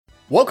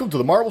Welcome to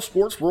the Marble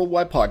Sports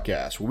Worldwide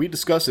Podcast, where we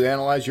discuss and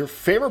analyze your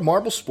favorite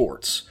marble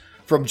sports.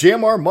 From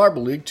JMR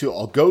Marble League to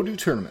I'll Go Do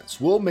tournaments,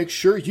 we'll make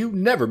sure you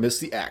never miss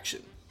the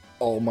action.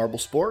 All marble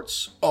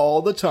sports,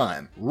 all the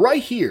time,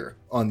 right here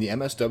on the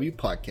MSW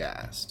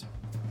Podcast.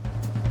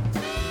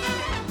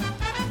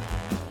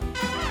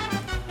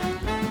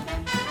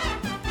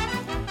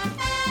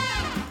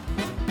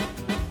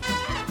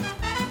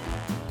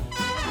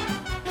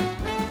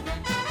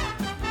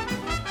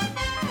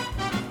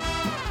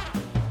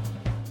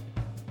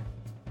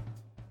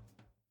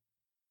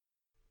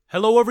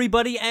 Hello,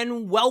 everybody,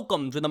 and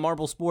welcome to the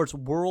Marble Sports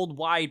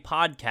Worldwide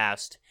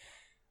Podcast.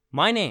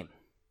 My name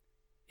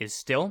is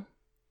still,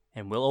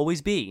 and will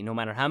always be, no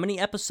matter how many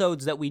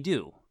episodes that we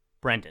do,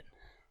 Brendan.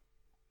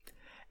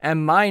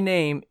 And my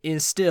name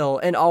is still,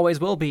 and always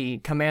will be,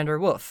 Commander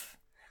Wolf.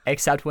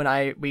 Except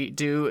when we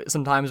do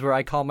sometimes where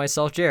I call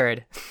myself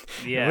Jared.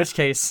 Yeah. In which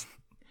case...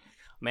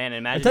 Man,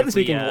 imagine if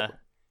we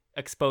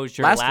exposed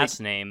your last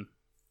name.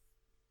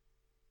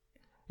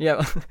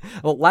 Yeah,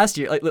 well,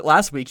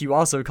 last week you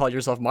also called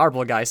yourself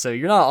Marble Guy, so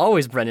you're not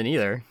always Brendan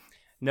either.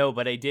 No,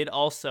 but I did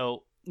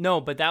also...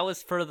 No, but that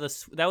was for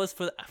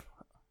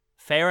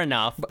fair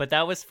enough, but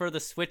that was for the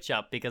switch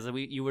up, because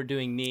you were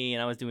doing me,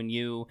 and I was doing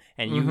you,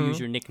 and you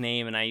use your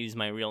nickname, and I use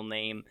my real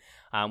name,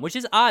 which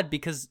is odd,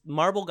 because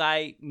Marble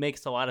Guy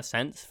makes a lot of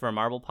sense for a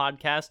Marble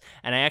podcast,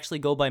 and I actually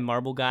go by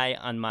Marble Guy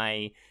on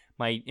my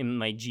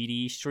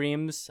GD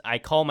streams. I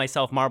call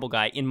myself Marble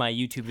Guy in my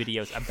YouTube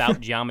videos about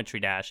Geometry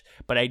Dash,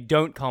 but I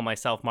don't call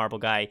myself Marble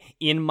Guy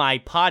in my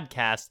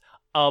podcast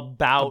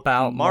about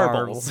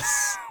marbles.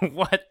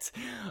 What?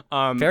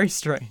 Very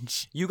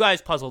strange. You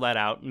guys puzzle that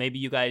out. Maybe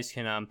you guys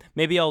can,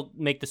 maybe I'll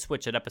make the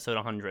switch at episode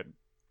 100.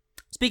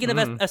 Speaking of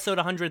episode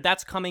 100,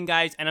 that's coming,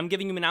 guys, and I'm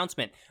giving you an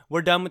announcement.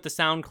 We're done with the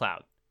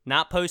SoundCloud.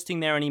 Not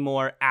posting there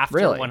anymore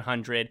after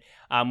 100.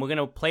 We're going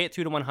to play it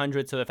through to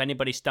 100, so if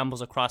anybody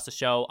stumbles across the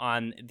show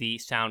on the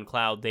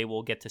SoundCloud, they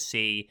will get to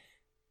see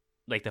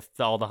like the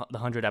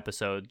 100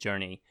 episode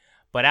journey.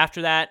 But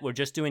after that, we're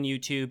just doing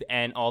YouTube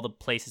and all the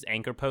places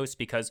anchor posts,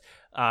 because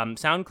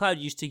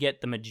SoundCloud used to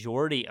get the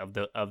majority of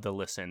the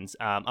listens,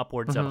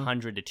 upwards of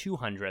 100 to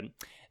 200.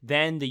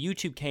 Then the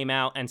YouTube came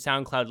out, and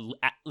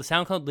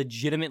SoundCloud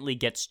legitimately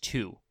gets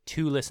two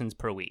listens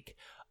per week.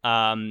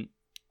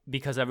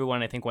 Because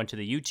everyone, I think, went to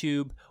the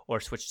YouTube or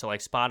switched to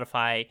like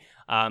Spotify.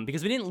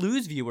 Because we didn't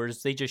lose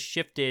viewers, they just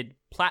shifted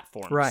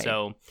platforms. Right.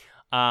 So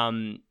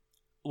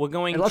we're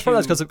going and to...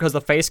 that's because the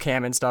face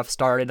cam and stuff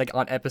started like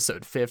on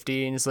episode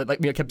 50, and it's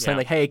like we kept saying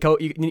like, hey,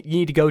 you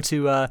need to go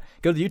to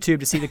YouTube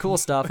to see the cool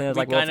stuff, and it's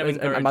like, well, I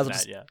might as well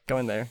just go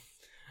in there.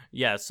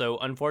 Yeah. So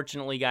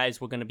unfortunately,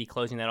 guys, we're going to be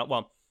closing that up.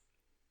 Well,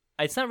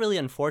 it's not really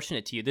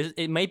unfortunate to you.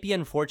 It might be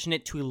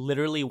unfortunate to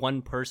literally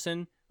one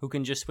person who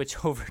can just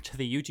switch over to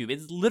the YouTube.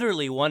 It's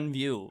literally one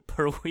view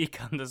per week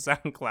on the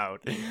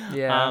SoundCloud.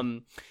 Yeah.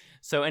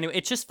 So anyway,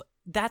 it's just,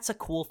 that's a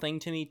cool thing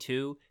to me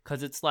too,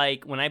 because it's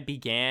like when I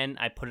began,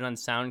 I put it on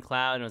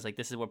SoundCloud and I was like,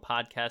 this is where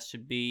podcasts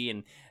should be,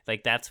 and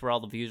like that's where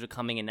all the views are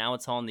coming, and now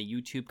it's all on the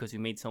YouTube because we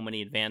made so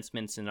many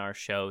advancements in our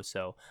show.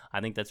 So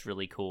I think that's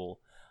really cool.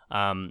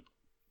 But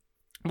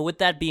with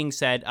that being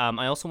said,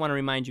 I also want to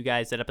remind you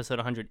guys that episode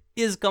 100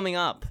 is coming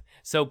up.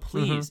 So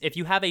please, if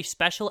you have a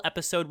special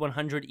episode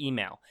 100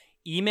 email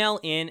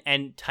in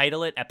and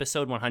title it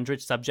episode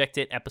 100, subject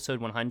it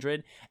episode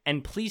 100,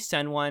 and please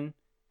send one,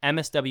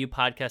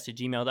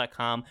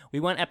 mswpodcast@gmail.com. We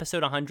want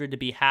episode 100 to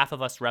be half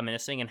of us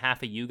reminiscing and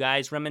half of you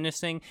guys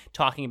reminiscing,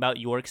 talking about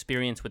your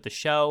experience with the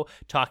show,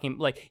 talking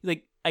like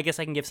I guess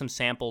I can give some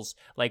samples,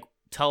 like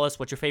tell us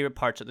what your favorite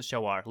parts of the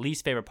show are,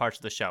 least favorite parts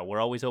of the show. We're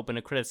always open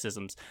to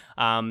criticisms.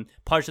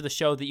 Parts of the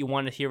show that you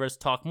want to hear us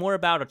talk more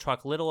about or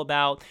talk little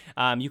about.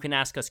 You can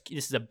ask us,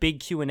 this is a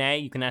big Q&A.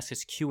 You can ask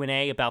us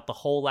Q&A about the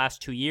whole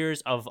last 2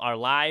 years of our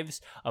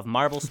lives, of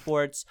Marble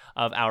Sports,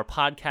 of our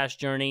podcast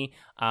journey.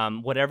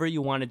 Whatever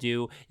you want to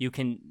do, you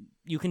can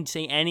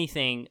say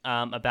anything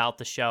about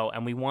the show.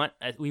 And we want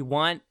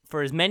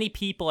for as many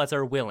people as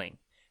are willing,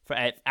 for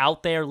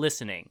out there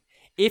listening,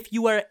 if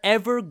you are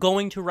ever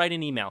going to write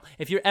an email,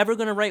 if you're ever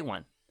going to write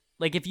one,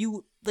 like if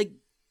you we're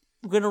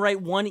going to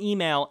write one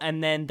email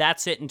and then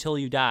that's it until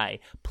you die,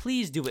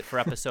 please do it for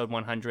episode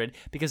 100,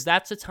 because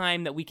that's the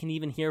time that we can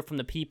even hear from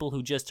the people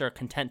who just are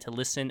content to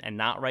listen and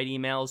not write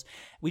emails.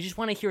 We just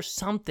want to hear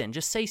something.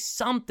 Just say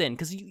something,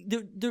 because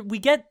we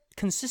get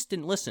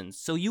consistent listens.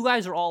 So you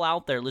guys are all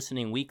out there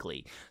listening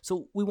weekly.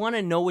 So we want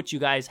to know what you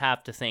guys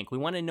have to think. We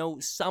want to know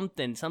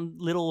something, some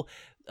little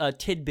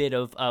tidbit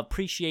of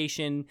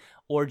appreciation,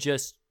 or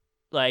just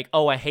like,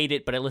 oh, I hate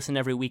it, but I listen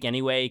every week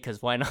anyway,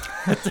 because why not?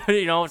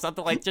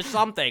 Something like, just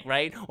something,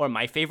 right? Or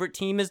my favorite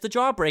team is the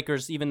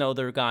Jawbreakers, even though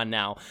they're gone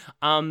now.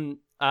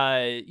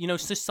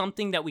 It's just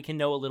something that we can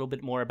know a little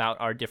bit more about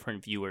our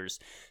different viewers.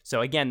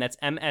 So again, that's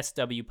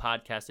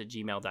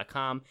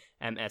mswpodcast@gmail.com,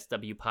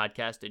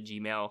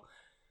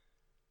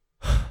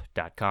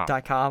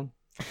 mswpodcast@gmail.com.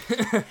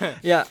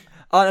 Yeah.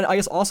 And I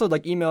guess also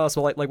like email us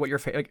like what your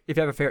if you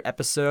have a favorite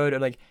episode, or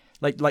like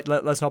let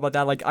us know about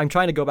that. Like, I'm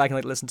trying to go back and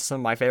like listen to some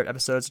of my favorite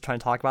episodes, trying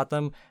to talk about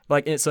them.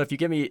 But, like, so if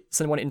you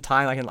send one in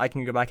time, I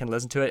can go back and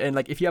listen to it. And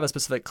like, if you have a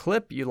specific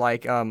clip, you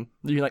like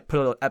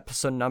put an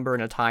episode number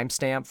and a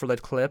timestamp for the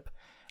clip.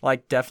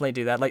 Like, definitely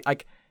do that.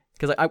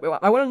 Because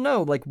I want to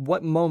know like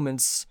what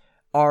moments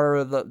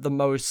are the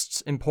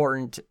most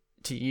important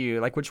to you.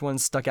 Like, which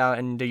ones stuck out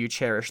and do you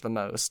cherish the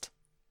most?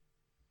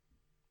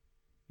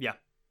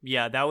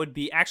 Yeah, that would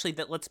be actually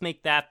that. Let's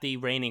make that the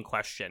reigning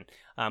question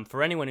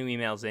for anyone who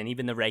emails in,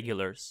 even the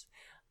regulars.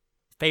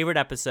 Favorite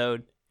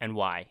episode and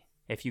why?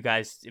 If you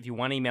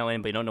want to email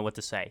in but you don't know what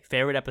to say,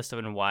 favorite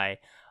episode and why,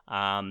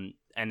 and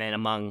then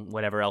among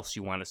whatever else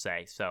you want to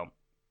say. So,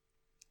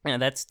 yeah,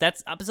 that's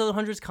episode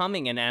 100 is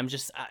coming, and I'm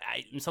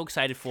so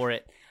excited for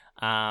it.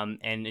 And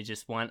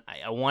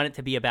I want it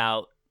to be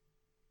about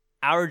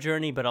our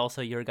journey, but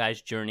also your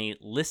guys' journey,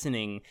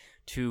 listening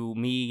to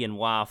me and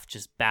Waf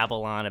just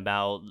babble on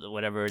about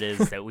whatever it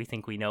is that we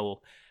think we know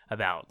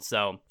about.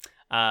 So,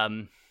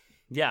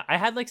 yeah, I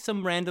had like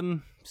some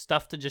random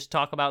stuff to just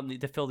talk about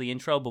to fill the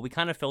intro, but we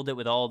kind of filled it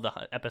with all the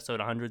episode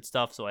 100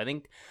 stuff. So I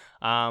think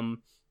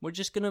we're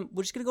just gonna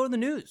go to the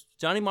news.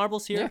 Johnny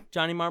Marble's here. Yeah.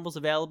 Johnny Marble's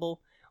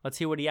available. Let's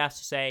hear what he has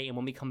to say, and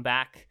when we come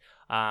back,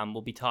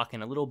 we'll be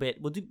talking a little bit.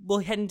 We'll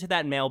head into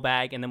that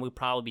mailbag, and then we'll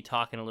probably be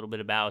talking a little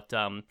bit about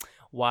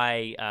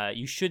why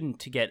you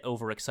shouldn't get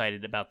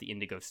overexcited about the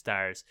Indigo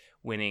Stars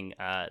winning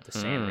the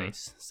sand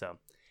race. So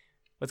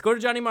let's go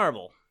to Johnny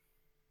Marble.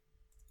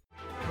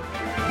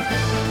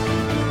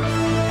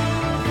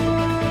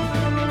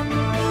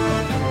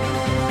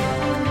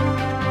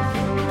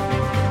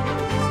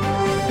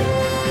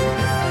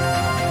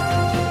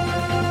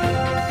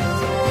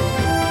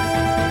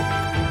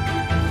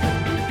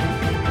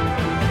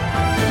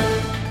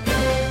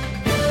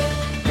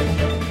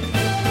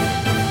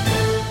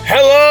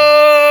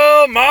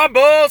 Hello,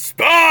 Marble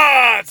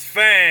Sports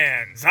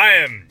fans! I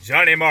am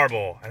Johnny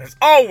Marble, and as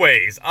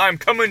always, I'm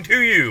coming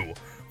to you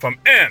from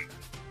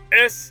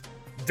MSW,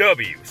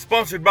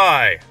 sponsored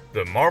by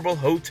the Marble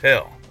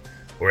Hotel.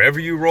 Wherever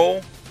you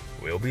roll,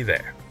 we'll be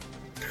there.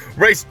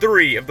 Race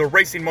 3 of the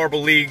Racing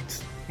Marble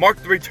Leagues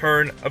marked the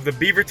return of the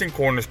Beaverton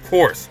Corners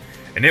course,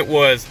 and it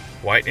was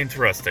quite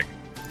interesting.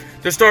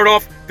 To start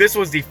off, this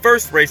was the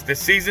first race this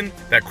season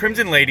that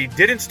Crimson Lady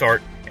didn't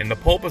start in the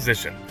pole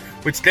position,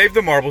 which gave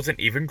the Marbles an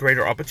even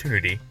greater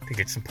opportunity to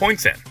get some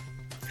points in.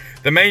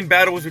 The main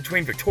battle was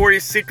between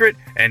Victoria's Secret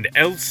and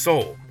El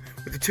Sol,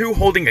 with the two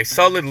holding a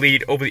solid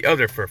lead over the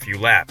other for a few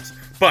laps,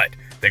 but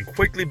then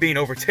quickly being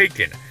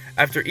overtaken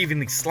after even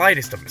the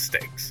slightest of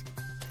mistakes.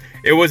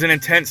 It was an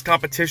intense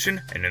competition,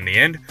 and in the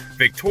end,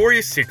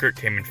 Victoria's Secret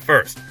came in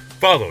first,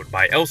 followed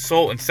by El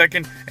Sol in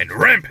second and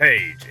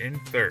Rampage in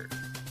third.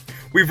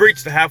 We've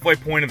reached the halfway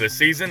point of the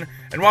season,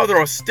 and while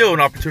there is still an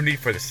opportunity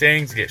for the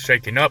standings to get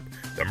shaken up,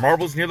 the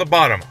Marbles near the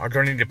bottom are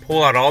going to need to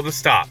pull out all the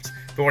stops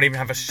if they won't even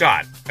have a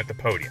shot at the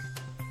podium.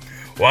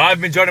 Well, I've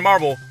been Johnny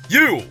Marble.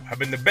 You have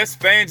been the best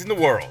fans in the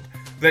world.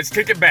 Let's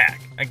kick it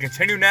back and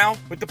continue now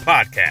with the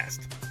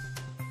podcast.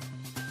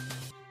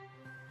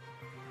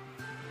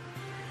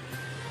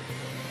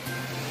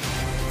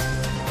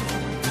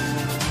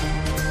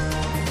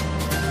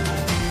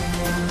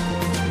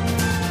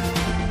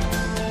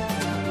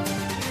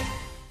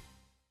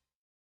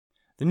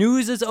 The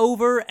news is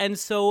over, and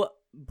so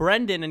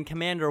Brendan and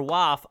Commander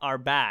Waff are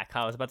back.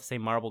 I was about to say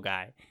Marble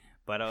Guy,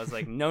 but I was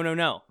like,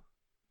 no.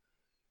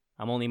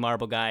 I'm only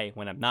Marble Guy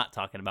when I'm not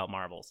talking about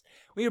marbles.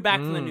 We are back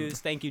from the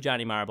news. Thank you,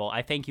 Johnny Marble.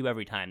 I thank you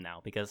every time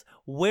now, because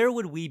where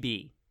would we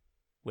be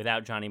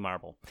without Johnny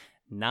Marble?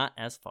 Not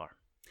as far.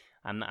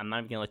 I'm not even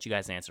going to let you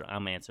guys answer.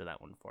 I'm going to answer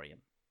that one for you.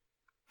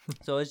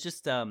 So it's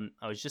just I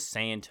was just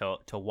saying to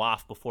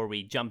Waff before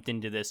we jumped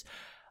into this,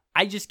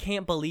 I just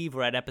can't believe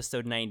we're at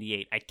episode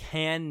 98. I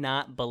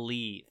cannot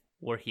believe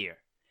we're here.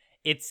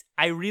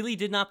 I really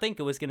did not think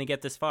it was going to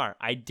get this far.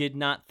 I did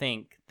not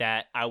think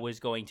that I was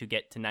going to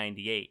get to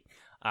 98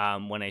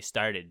 when I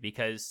started,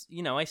 because,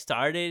 I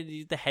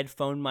started the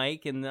headphone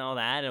mic and all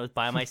that, and I was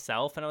by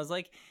myself, and I was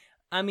like,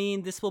 I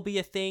mean, this will be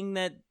a thing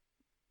that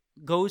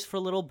goes for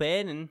a little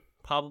bit and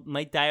probably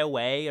might die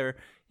away, or,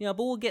 but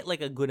we'll get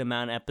like a good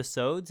amount of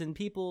episodes and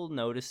people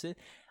notice it.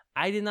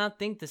 I did not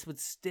think this would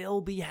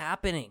still be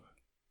happening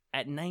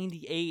at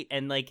 98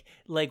 and like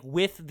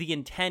with the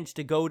intent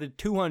to go to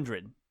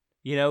 200,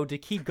 to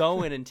keep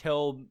going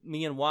until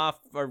me and Waff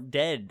are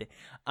dead.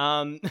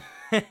 Yeah.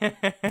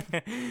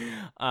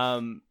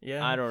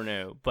 I don't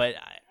know, but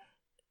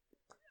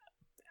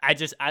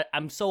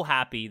I'm so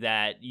happy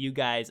that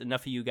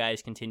enough of you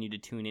guys continue to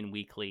tune in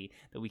weekly,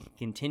 that we can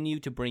continue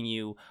to bring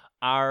you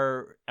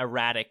our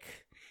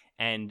erratic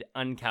and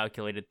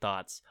uncalculated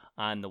thoughts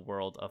on the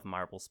world of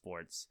marble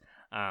sports.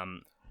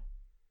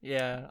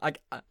 Yeah, I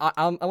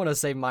want to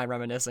save mine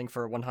reminiscing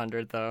for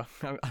 100 though,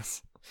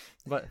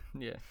 but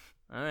yeah.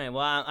 All right,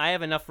 well, I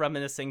have enough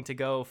reminiscing to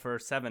go for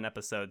 7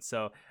 episodes.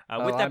 So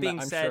with that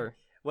being said, sure.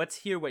 Let's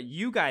hear what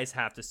you guys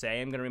have to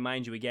say. I'm going to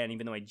remind you again,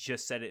 even though I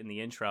just said it in the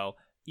intro.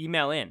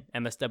 Email in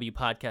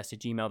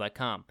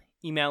mswpodcast@gmail.com.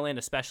 Email in,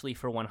 especially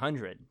for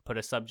 100. Put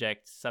a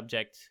subject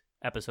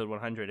episode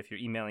 100 if you're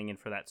emailing in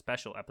for that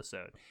special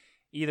episode.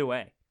 Either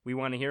way, we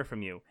want to hear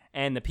from you.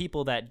 And the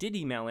people that did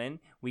email in,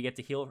 we get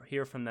to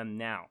hear from them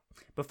now.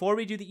 Before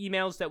we do the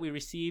emails that we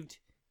received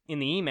in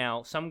the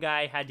email, some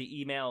guy had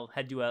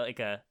to do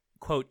a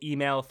quote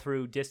email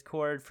through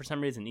Discord. For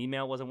some reason,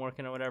 email wasn't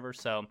working or whatever.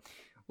 So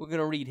we're going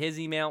to read his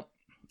email.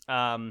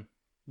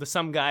 The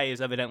some guy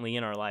is evidently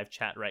in our live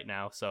chat right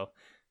now. So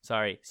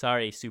sorry,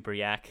 Super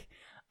Yak.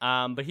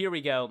 But here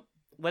we go.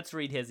 Let's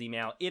read his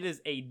email. It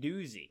is a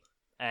doozy.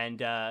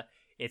 And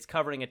it's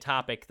covering a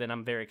topic that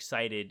I'm very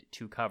excited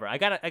to cover. I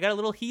got a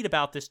little heat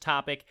about this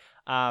topic.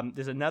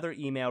 There's another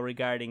email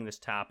regarding this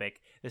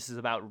topic. This is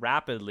about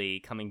Rapidly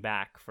coming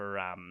back for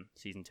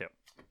Season 2.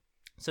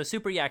 So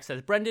Super Yak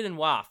says, Brendan and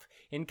Waff,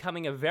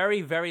 incoming a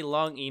very, very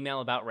long email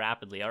about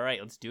Rapidly. All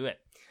right, let's do it.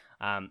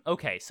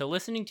 Okay, so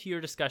listening to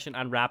your discussion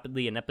on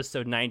Rapidly in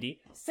episode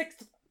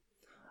 96,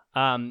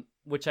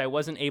 which I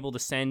wasn't able to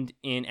send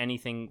in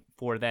anything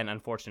for then,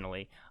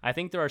 unfortunately. I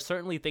think there are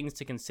certainly things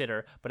to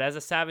consider, but as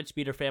a Savage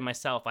Speeder fan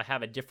myself, I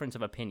have a difference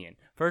of opinion.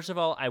 First of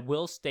all, I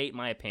will state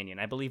my opinion.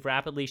 I believe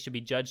Rapidly should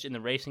be judged in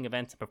the racing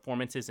events and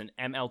performances in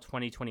ML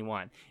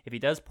 2021. If he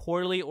does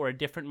poorly or a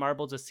different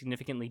marble does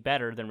significantly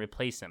better, then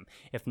replace him.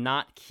 If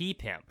not,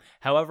 keep him.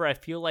 However, I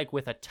feel like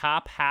with a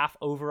top half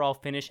overall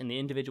finish in the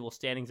individual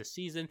standings this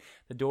season,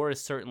 the door is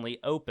certainly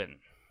open.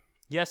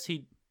 Yes,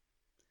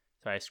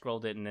 Sorry, I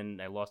scrolled it and then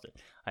I lost it.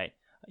 All right.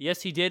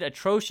 Yes, he did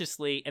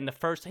atrociously in the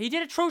first. He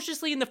did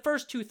atrociously in the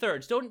first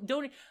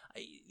 2/3.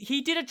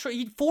 He did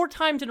 4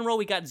 times in a row.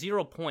 He got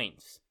 0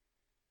 points.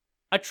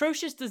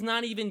 Atrocious does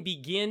not even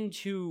begin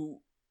to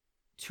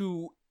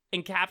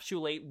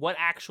encapsulate what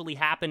actually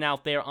happened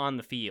out there on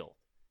the field.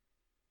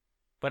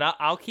 But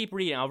I'll keep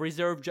reading. I'll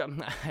reserve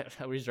judgment.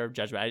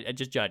 I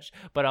just judged,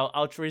 but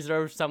I'll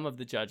reserve some of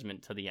the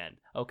judgment to the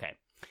end. Okay.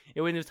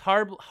 It was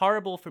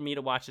horrible for me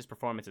to watch his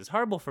performances.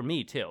 Horrible for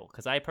me too,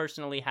 because I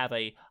personally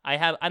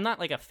I'm not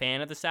like a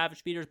fan of the Savage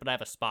Speeders, but I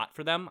have a spot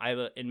for them. I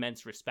have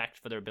immense respect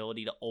for their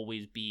ability to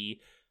always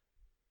be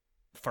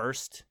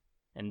first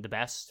and the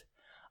best.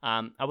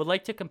 I would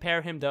like to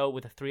compare him though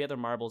with the 3 other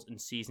marbles in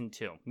Season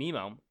 2.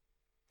 Mimo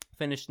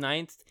finished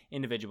 9th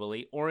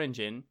individually.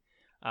 Origin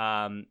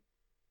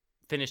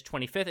finished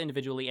 25th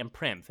individually, and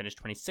Prim finished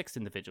 26th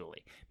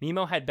individually.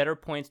 Mimo had better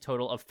points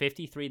total of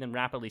 53 than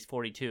Rapidly's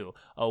 42,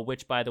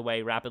 which, by the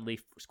way, Rapidly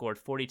scored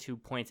 42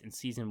 points in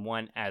Season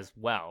 1 as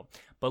well.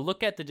 But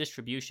look at the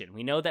distribution.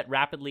 We know that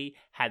Rapidly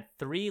had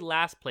 3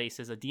 last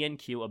places, a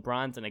DNQ, a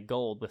bronze, and a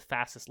gold with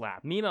fastest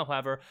lap. Mimo,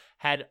 however,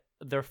 had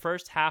their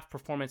first half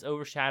performance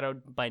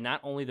overshadowed by not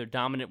only their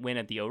dominant win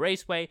at the O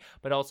Raceway,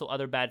 but also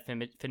other bad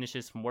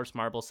finishes from worse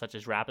marbles such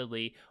as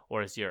Rapidly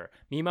or Azure.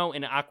 Mimo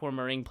in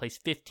Aquamarine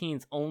placed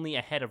 15th, only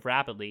ahead of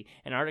Rapidly,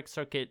 and Arctic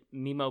Circuit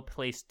Mimo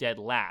placed dead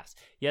last.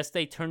 Yes,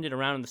 they turned it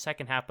around in the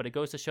second half, but it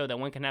goes to show that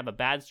one can have a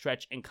bad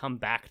stretch and come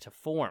back to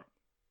form.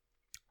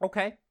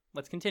 Okay,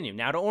 let's continue.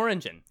 Now to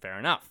Origin. Fair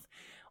enough.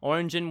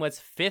 Origin was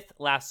 5th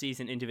last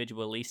season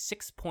individually,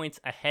 6 points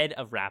ahead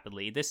of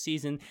Rapidly. This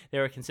season, they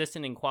were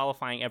consistent in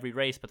qualifying every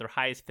race, but their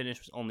highest finish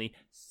was only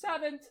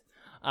 7th,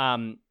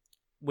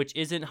 which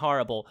isn't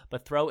horrible,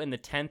 but throw in the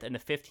 10th and the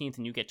 15th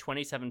and you get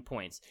 27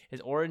 points.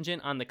 Is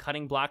Origin on the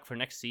cutting block for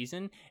next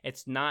season?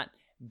 It's not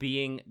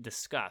being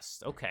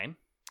discussed. Okay.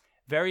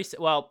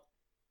 Well,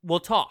 we'll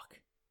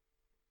talk.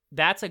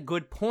 That's a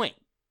good point.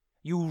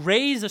 You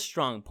raise a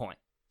strong point,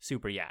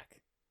 Super Yak.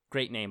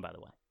 Great name, by the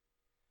way.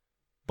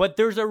 But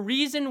there's a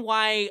reason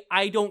why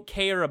I don't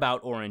care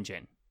about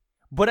Origin.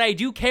 But I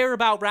do care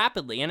about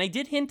Rapidly. And I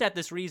did hint at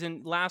this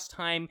reason last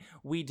time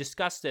we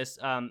discussed this.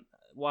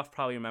 Waff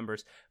probably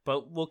remembers.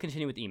 But we'll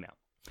continue with email.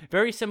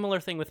 Very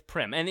similar thing with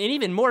Prim. And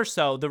even more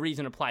so, the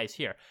reason applies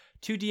here.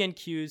 2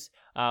 DNQs.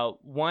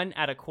 One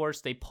at a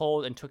course they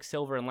pulled and took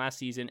silver in last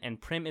season. And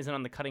Prim isn't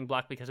on the cutting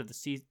block because of the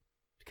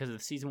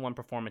Season 1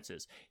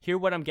 performances. Here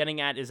what I'm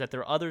getting at is that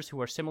there are others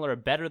who are similar or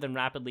better than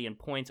Rapidly in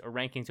points or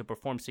rankings who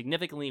perform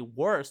significantly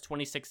worse,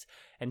 26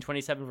 and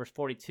 27 versus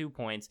 42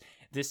 points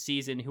this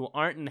season, who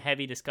aren't in the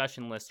heavy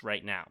discussion list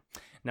right now.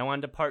 Now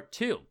on to part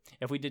 2.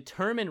 If we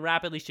determine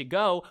Rapidly should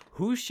go,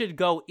 who should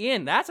go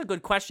in? That's a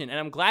good question, and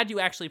I'm glad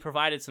you actually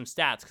provided some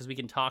stats because we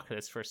can talk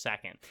this for a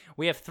second.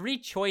 We have 3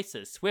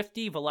 choices,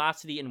 Swifty,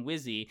 Velocity, and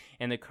Wizzy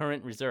in the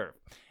current reserve.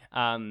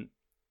 I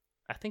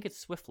think it's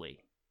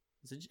Swiftly.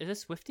 Is it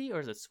Swifty or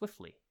is it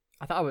Swiftly?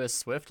 I thought it was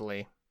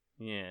Swiftly.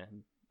 Yeah,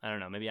 I don't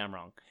know. Maybe I'm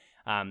wrong.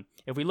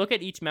 If we look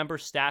at each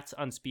member's stats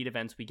on speed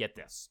events, we get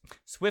this.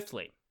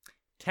 Swiftly,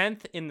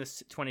 10th in the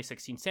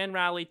 2016 Sand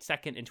Rally,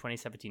 2nd in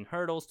 2017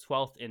 Hurdles,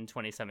 12th in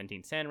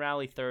 2017 Sand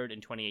Rally, 3rd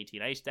in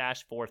 2018 Ice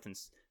Dash, 4th in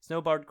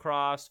Snowboard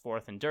Cross,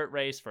 4th in Dirt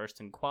Race, 1st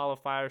in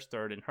Qualifiers,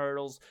 3rd in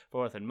Hurdles,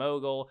 4th in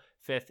Mogul,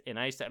 5th in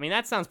Ice Dash. I mean,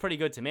 that sounds pretty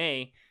good to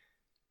me.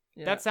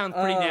 Yeah. That sounds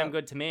pretty damn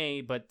good to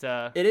me, but...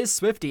 It is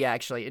Swifty,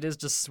 actually. It is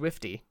just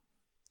Swifty.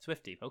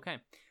 Swifty, okay.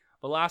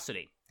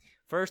 Velocity.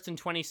 1st in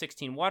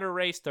 2016 Water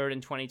Race, 3rd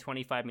in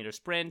 2020 5-meter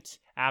Sprint,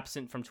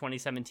 absent from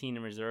 2017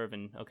 in Reserve,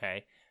 and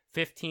okay.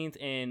 15th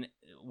in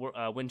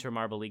Winter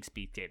Marble League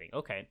Speed Skating.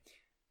 Okay.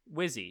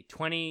 Wizzy,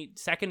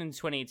 22nd in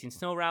 2018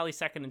 Snow Rally,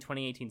 2nd in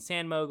 2018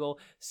 Sand Mogul,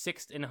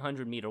 6th in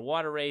 100-meter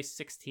water race,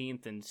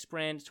 16th in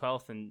sprint,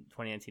 12th in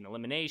 2019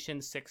 elimination,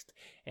 6th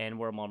in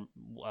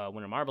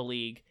Winter Marble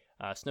League,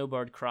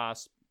 snowboard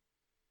cross.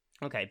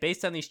 Okay,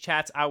 based on these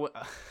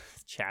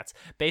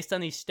based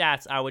on these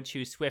stats, I would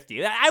choose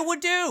Swifty. I would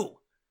do!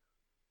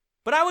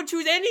 But I would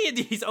choose any of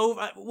these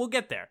over. We'll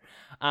get there.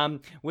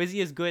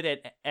 Wizzy is good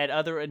at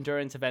other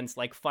endurance events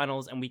like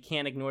funnels, and we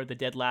can't ignore the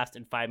dead last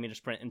in 5-meter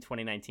sprint in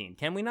 2019.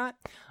 Can we not?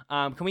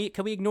 Can we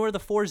ignore the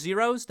 4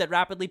 zeros that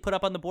rapidly put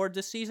up on the board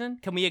this season?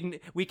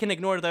 We can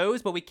ignore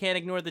those, but we can't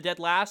ignore the dead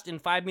last in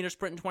 5-meter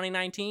sprint in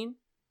 2019?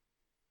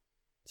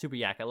 Super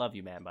Yak, I love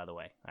you, man, by the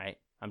way. All right?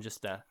 I'm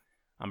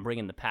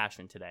bringing the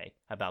passion today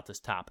about this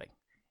topic.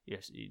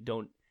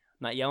 I'm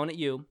not yelling at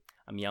you.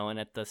 I'm yelling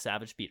at the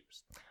Savage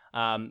Beaters.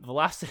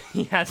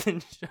 Velocity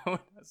hasn't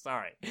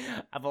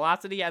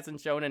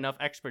shown enough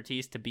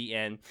expertise to be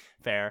in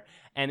fair,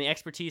 and the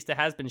expertise that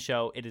has been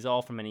shown, it is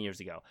all from many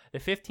years ago. The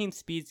 15th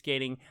speed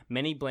skating,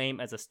 many blame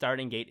as a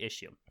starting gate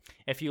issue.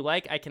 If you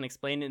like, I can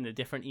explain it in a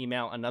different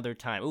email another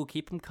time. Ooh,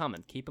 keep them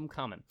coming.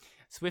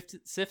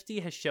 Swifty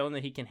has shown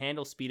that he can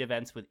handle speed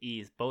events with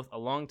ease, both a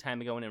long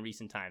time ago and in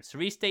recent times. To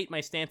restate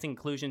my stance in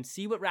conclusion,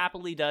 see what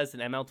Rapidly does in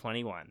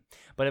ML21.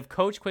 But if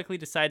Coach quickly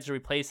decides to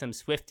replace him,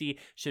 Swifty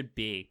should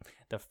be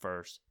the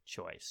first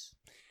choice.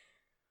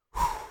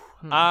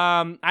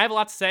 I have a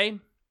lot to say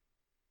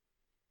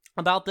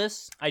about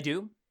this. I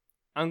do.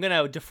 I'm going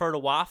to defer to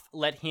Waff,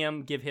 let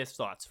him give his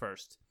thoughts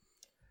first.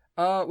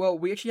 Well,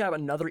 we actually have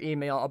another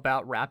email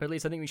about Rapidly,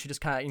 so I think we should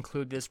just kind of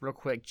include this real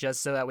quick,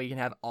 just so that we can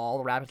have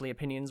all Rapidly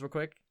opinions real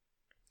quick.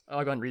 I'll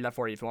go ahead and read that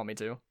for you if you want me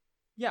to.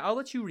 Yeah, I'll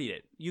let you read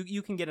it.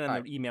 You can get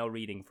another email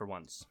reading for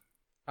once.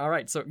 All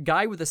right, so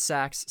Guy with the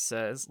Sax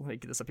says, let me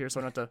get this up here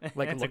so I don't have to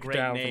look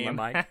down from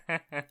my mic.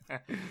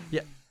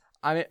 Yeah,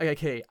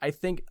 I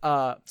think,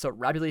 so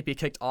Rapidly be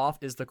kicked off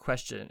is the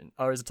question,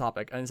 or is the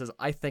topic, and it says,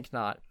 I think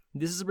not.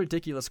 This is a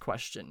ridiculous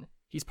question.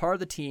 He's part of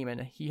the team,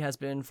 and he has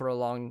been for a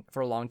long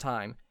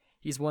time.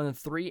 He's won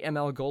 3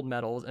 ML gold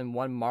medals and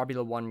 1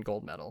 Marbula 1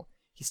 gold medal.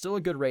 He's still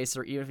a good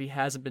racer, even if he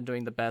hasn't been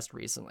doing the best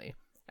recently.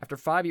 After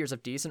 5 years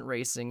of decent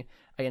racing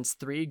against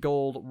 3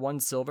 gold, 1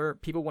 silver,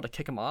 people want to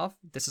kick him off?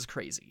 This is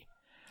crazy.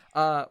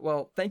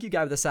 Well, thank you,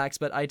 Guy with the Sax,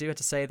 but I do have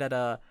to say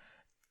that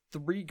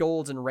 3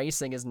 golds in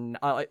racing is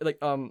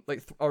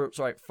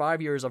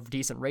 5 years of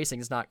decent racing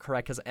is not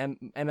correct, because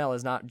ML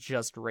is not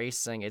just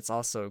racing; it's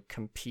also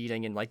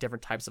competing in like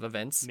different types of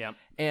events. Yeah,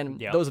 and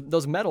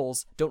those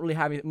medals don't really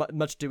have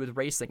much to do with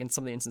racing in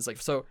some of the instances.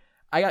 Like, so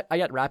I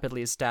got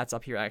Rapidly's stats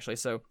up here actually.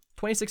 So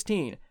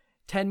 2016,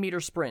 10-meter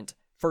sprint.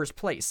 First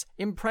place.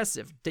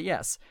 Impressive,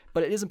 yes.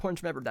 But it is important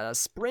to remember that a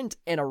sprint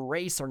and a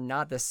race are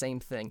not the same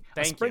thing.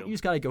 A sprint, you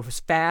just gotta go as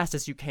fast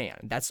as you can.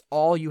 That's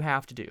all you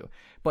have to do.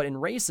 But in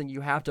racing,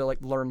 you have to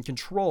learn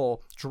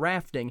control,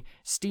 drafting,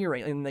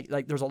 steering, and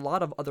there's a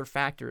lot of other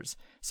factors.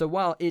 So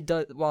while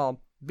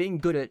being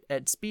good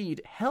at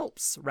speed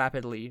helps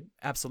Rapidly,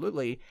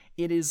 absolutely,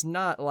 it is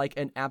not like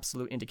an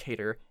absolute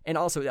indicator. And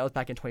also, that was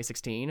back in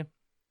 2016.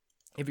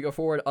 If you go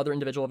forward, other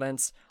individual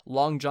events,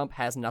 long jump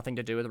has nothing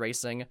to do with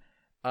racing.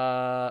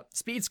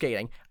 Speed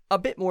skating, a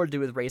bit more to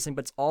do with racing,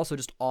 but it's also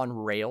just on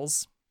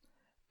rails.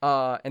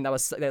 And that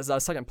was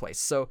second place.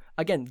 So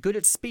again, good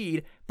at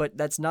speed, but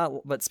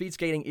speed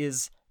skating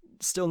is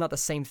still not the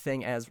same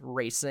thing as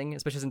racing,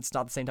 especially since it's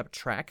not the same type of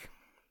track.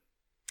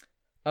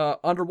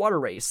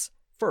 Underwater race,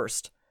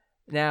 first.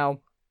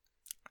 Now,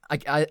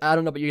 I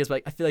don't know about you guys,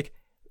 but I feel like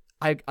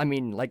I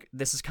mean, like,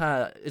 this is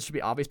kind of, it should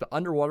be obvious, but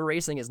underwater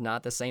racing is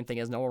not the same thing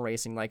as normal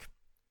racing. Like,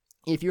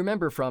 if you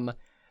remember from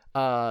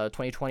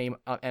 2020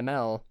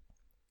 ML,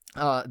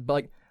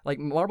 but like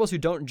marbles who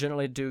don't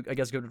generally do, I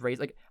guess, good with racing.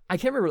 Like, I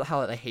can't remember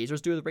how the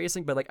hazers do with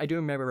racing, but like I do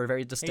remember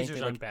very distinctly.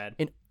 Hazers aren't bad.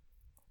 In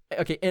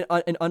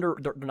under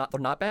they're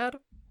not bad.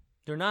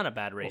 They're not a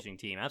bad racing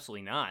team.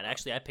 Absolutely not.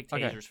 Actually, I picked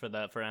hazers for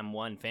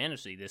M1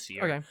 Fantasy this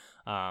year. Okay.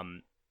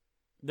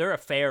 They're a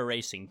fair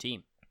racing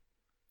team.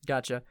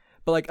 Gotcha.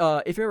 But like,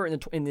 if you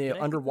remember in the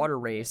underwater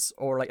race,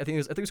 or like I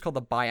think it was called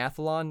the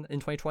biathlon in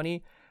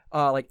 2020,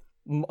 like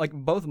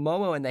both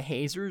Momo and the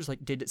hazers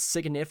like did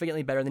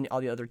significantly better than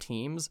all the other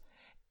teams.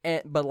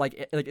 But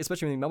like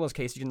especially in Momo's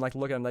case, you can like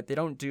look at them, like they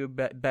don't do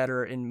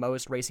better in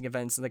most racing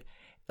events, and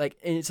and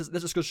it's just,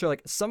 this just goes to show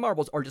like some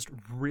marbles are just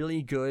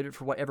really good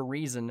for whatever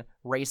reason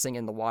racing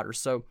in the water.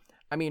 So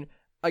I mean,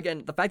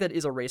 again, the fact that it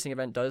is a racing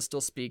event does still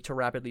speak to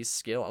Rapidly's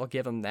skill. I'll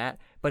give him that.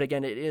 But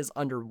again, it is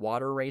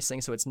underwater racing,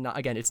 so it's not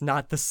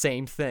the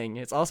same thing.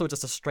 It's also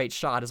just a straight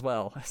shot as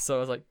well. So I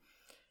was like,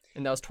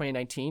 and that was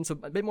 2019, so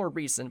a bit more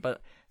recent,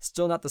 but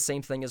still not the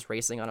same thing as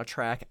racing on a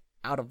track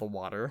out of the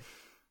water.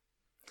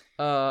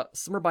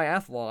 Summer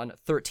Biathlon,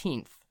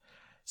 13th.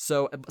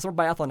 So Summer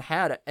Biathlon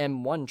had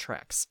M1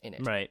 tracks in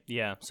it. Right,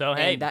 yeah. So,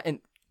 hey.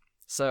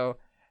 So,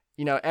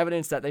 you know,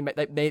 evidence that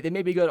they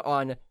may be good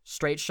on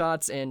straight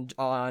shots and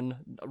on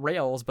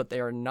rails, but they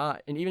are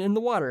not, and even in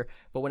the water,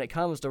 but when it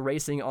comes to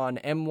racing on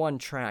M1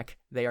 track,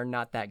 they are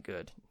not that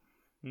good.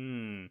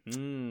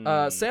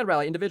 Sand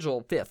Rally,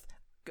 individual, 5th.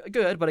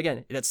 good, but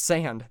again, it's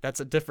sand. That's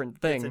a different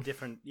thing. It's a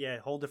different,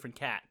 whole different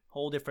cat,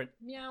 whole different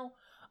meow.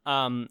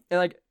 And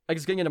like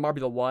just getting into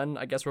Marbula 1,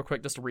 I guess real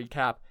quick just to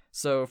recap.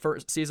 So for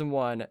season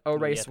 1,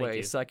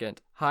 Raceway 2nd,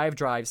 Hive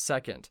Drive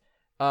 2nd,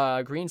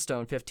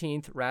 Greenstone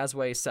 15th,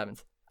 Razway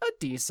 7th. A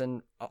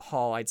decent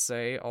haul, I'd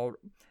say.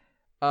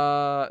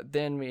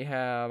 Then we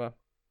have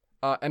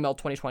ML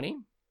 2020.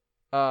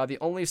 The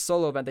only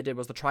solo event they did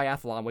was the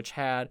triathlon, which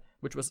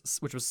was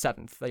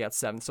 7th. They got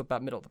 7th, so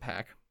about middle of the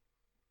pack.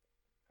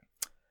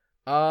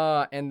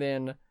 And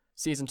then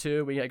season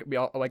 2, we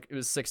all like it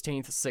was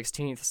 16th,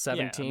 17th,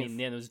 Yeah, I mean,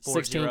 there was 4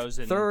 16th, zeros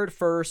and 3rd,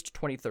 1st,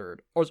 23rd.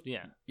 Or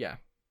yeah.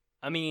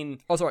 I mean,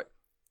 oh sorry,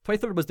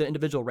 23rd was the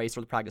individual race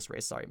or the practice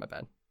race. Sorry, my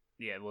bad.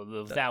 Yeah,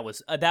 well, that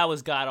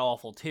was god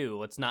awful too.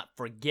 Let's not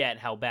forget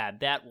how bad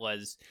that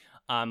was.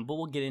 But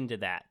we'll get into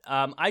that.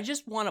 I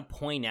just want to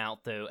point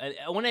out though.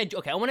 I want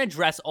to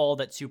address all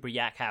that Super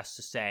Yak has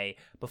to say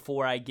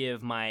before I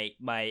give my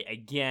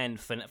again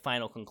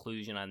final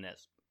conclusion on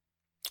this.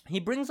 He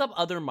brings up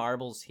other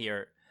marbles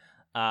here,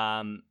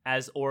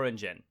 as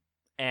Origin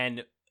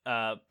and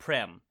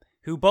Prim,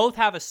 who both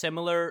have a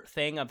similar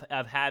thing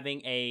of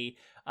having a.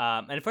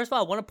 And first of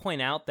all, I want to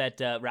point out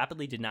that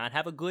Rapidly did not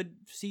have a good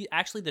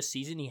actually, the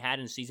season he had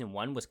in season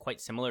 1 was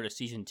quite similar to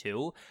season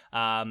 2.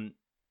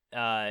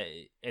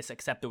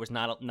 Except there was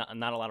not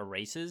a lot of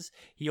races.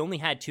 He only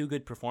had 2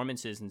 good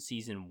performances in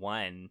season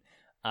 1.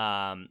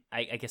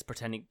 I guess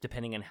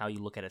depending on how you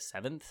look at a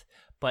 7th,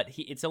 but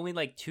it's only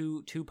like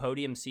two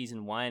podiums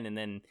season 1, and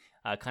then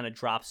kind of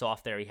drops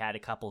off there. He had a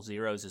couple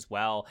zeros as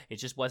well. It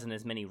just wasn't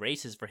as many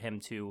races for him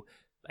to,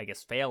 I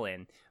guess, fail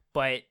in.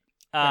 But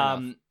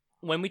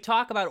when we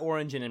talk about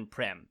Origin and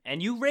Prim,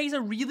 and you raise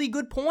a really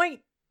good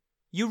point.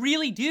 You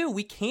really do.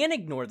 We can't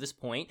ignore this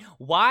point.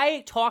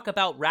 Why talk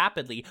about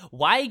Rapidly?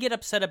 Why get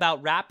upset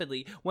about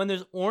Rapidly when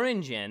there's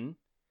Origin,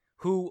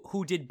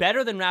 who did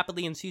better than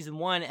Rapidly in season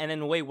 1 and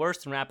then way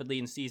worse than Rapidly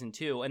in season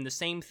 2, and the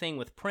same thing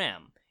with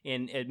Prim,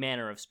 in a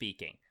manner of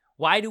speaking.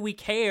 Why do we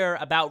care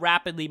about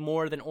Rapidly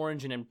more than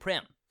Origin and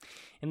Prim?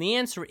 And the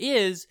answer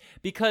is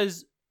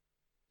because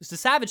the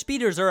Savage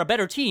Speeders are a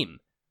better team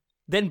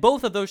than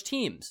both of those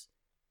teams,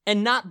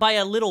 and not by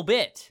a little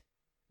bit.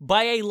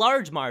 By a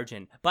large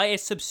margin, by a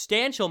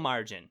substantial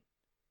margin,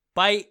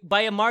 by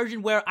a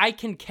margin where I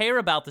can care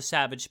about the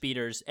Savage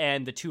Speeders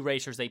and the 2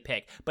 racers they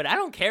pick, but I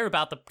don't care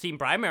about the team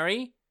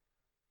primary.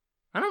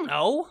 I don't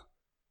know.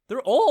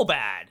 They're all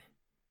bad.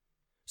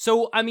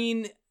 So, I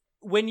mean,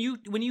 when you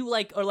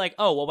like are like,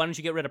 oh, well, why don't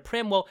you get rid of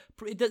Prim? Well,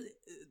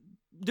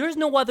 there's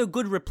no other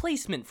good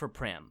replacement for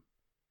Prim.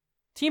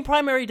 Team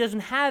primary doesn't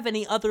have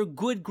any other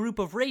good group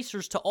of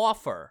racers to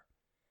offer.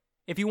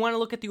 If you want to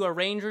look at the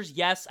O'Rangers,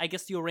 yes, I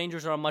guess the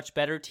O'Rangers are a much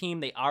better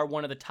team. They are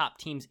one of the top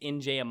teams in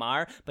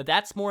JMR, but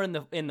that's more in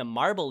the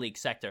Marble League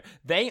sector.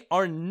 They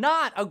are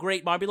not a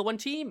great Marbula 1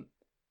 team.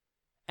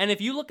 And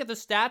if you look at the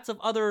stats of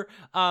other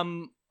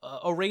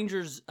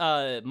O'Rangers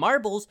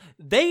marbles,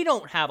 they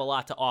don't have a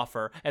lot to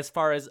offer as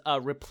far as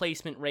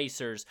replacement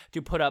racers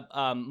to put up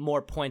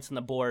more points on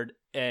the board,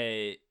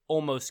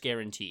 almost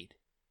guaranteed.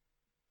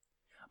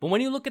 But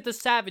when you look at the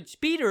Savage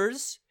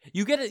Speeders,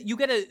 you get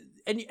a,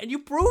 and you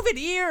prove it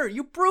here.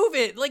 You prove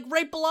it, like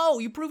right below.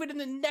 You prove it in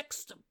the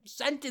next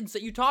sentence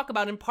that you talk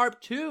about in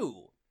part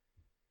 2.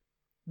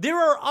 There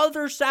are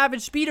other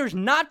Savage Speeders,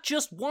 not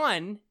just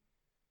one,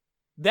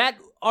 that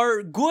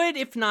are good,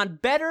 if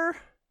not better,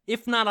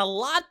 if not a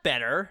lot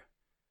better,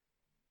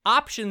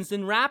 options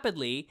than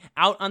Rapidly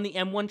out on the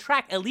M1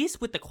 track, at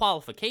least with the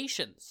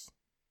qualifications.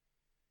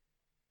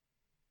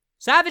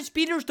 Savage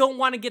Speeders don't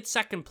want to get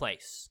second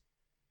place.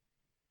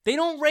 They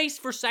don't race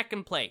for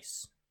second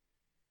place.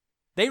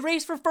 They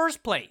race for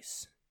first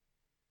place.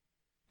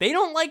 They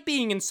don't like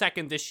being in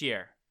second this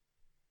year.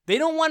 They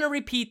don't want to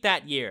repeat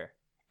that year.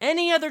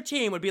 Any other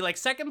team would be like,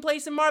 second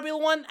place in Marbula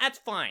 1, that's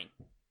fine.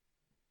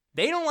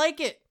 They don't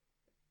like it.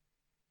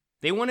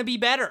 They want to be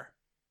better.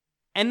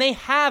 And they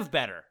have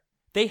better.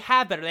 They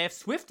have better. They have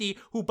Swifty,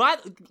 who by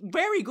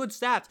very good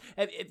stats.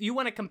 If you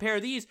want to compare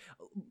these,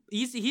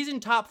 he's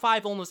in top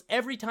 5 almost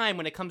every time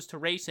when it comes to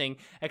racing,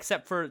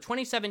 except for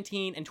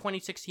 2017 and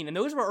 2016. And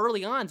those were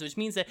early on, which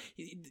means that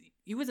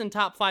he was in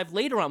top 5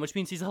 later on, which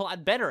means he's a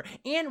lot better.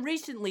 And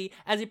recently,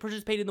 as he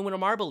participated in the Winter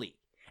Marble League.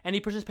 And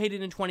he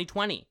participated in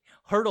 2020.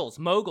 Hurdles,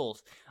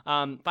 moguls,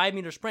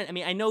 5-meter sprint. I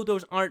mean, I know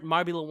those aren't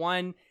Marbula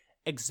 1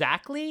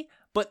 exactly,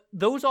 but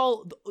those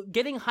all,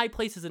 getting high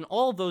places in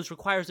all of those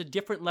requires a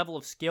different level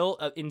of skill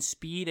in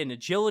speed and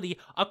agility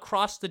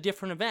across the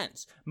different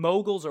events.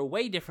 Moguls are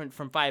way different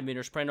from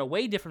 5-meter sprint, are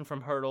way different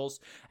from hurdles,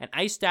 and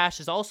Ice Dash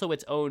is also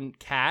its own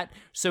cat.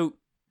 So,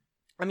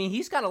 I mean,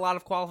 he's got a lot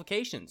of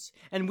qualifications.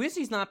 And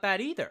Wizzy's not bad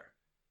either.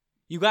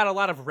 You got a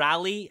lot of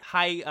rally,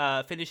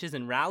 high finishes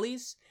in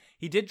rallies.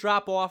 He did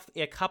drop off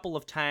a couple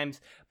of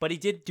times, but he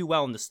did do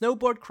well in the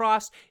snowboard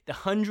cross, the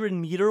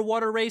 100-meter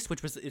water race,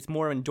 which it's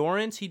more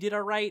endurance. He did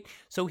all right.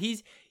 So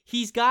he's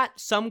got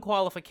some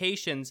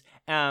qualifications,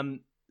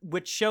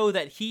 which show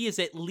that he is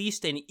at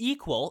least an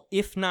equal,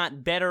 if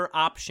not better,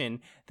 option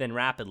than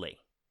Rapidly.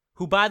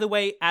 Who, by the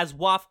way, as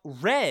WAF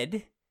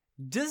Red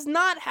does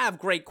not have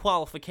great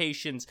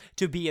qualifications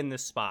to be in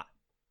this spot.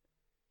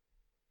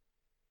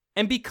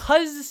 And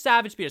because the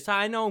Savage Speeders,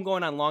 I know I'm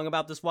going on long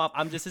about this, Wop.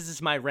 This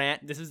is my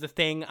rant. This is the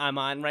thing I'm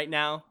on right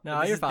now.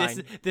 No, you're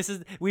fine. This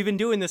is we've been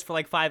doing this for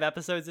like 5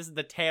 episodes. This is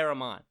the tear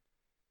I'm on.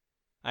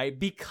 All right,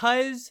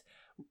 because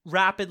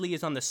Rapidly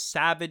is on the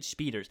Savage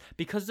Speeders,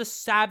 because the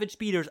Savage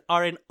Speeders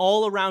are an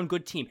all-around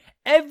good team.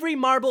 Every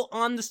marble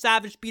on the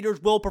Savage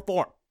Speeders will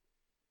perform,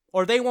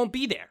 or they won't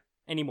be there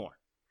anymore.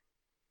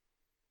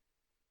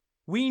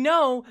 We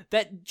know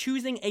that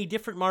choosing a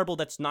different marble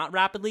that's not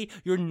Rapidly,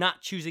 you're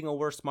not choosing a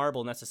worse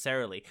marble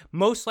necessarily.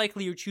 Most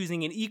likely you're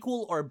choosing an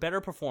equal or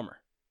better performer.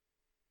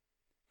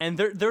 And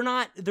they're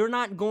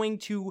not going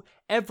to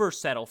ever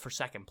settle for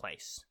second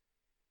place.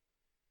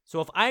 So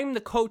if I'm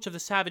the coach of the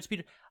Savage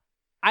Speeder,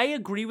 I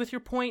agree with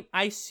your point.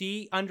 I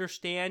see,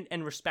 understand,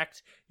 and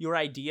respect your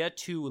idea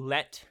to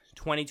let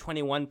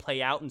 2021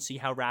 play out and see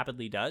how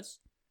Rapidly does.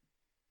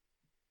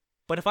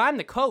 But if I'm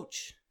the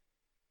coach,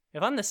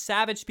 if I'm the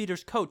Savage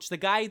Speeders coach, the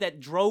guy that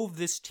drove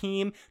this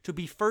team to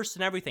be first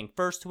in everything,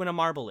 first to win a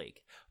Marble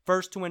League,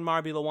 first to win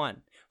Marbula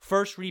 1,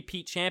 first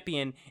repeat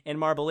champion in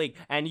Marble League,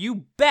 and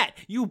you bet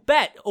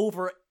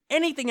over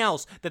anything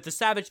else that the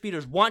Savage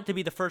Speeders want to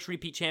be the first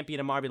repeat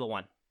champion in Marbula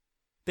 1.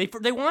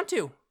 They want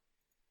to.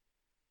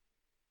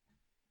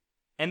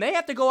 And they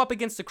have to go up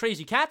against the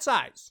Crazy Cat's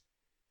Eyes.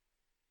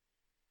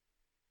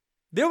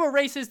 There were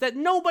races that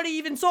nobody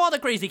even saw the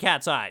Crazy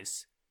Cat's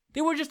Eyes.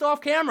 They were just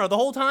off camera the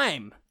whole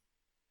time.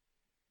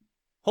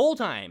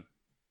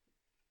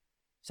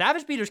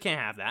 Savage Speeders can't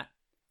have that.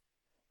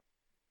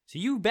 So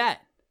you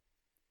bet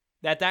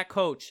that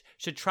coach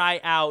should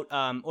try out,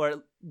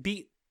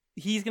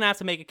 he's going to have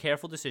to make a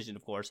careful decision,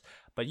 of course,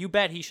 but you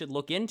bet he should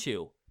look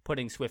into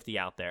putting Swifty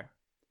out there,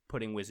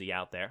 putting Wizzy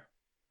out there,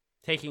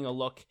 taking a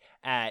look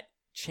at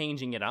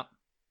changing it up,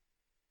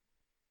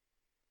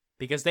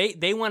 because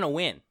they want to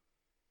win.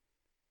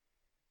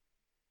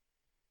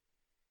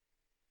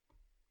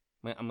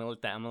 I'm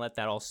gonna let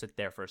that all sit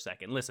there for a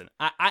second. Listen,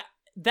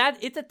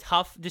 it's a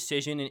tough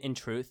decision in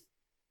truth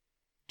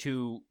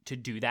to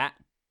do that.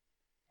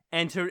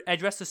 And to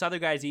address this other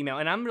guy's email,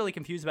 and I'm really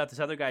confused about this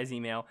other guy's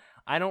email.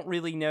 I don't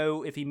really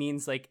know if he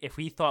means, like, if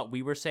he thought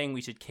we were saying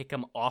we should kick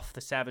him off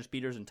the Savage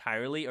Speeders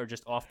entirely, or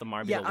just off the Marbula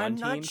 1 team. Yeah, I'm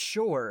not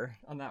sure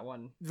on that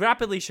one.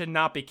 Rapidly should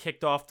not be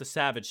kicked off the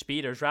Savage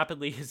Speeders.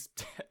 Rapidly is,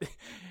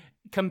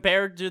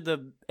 compared to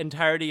the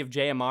entirety of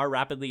JMR,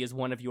 Rapidly is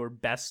one of your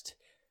best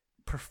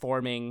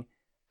performing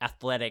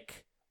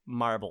athletic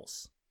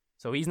marbles.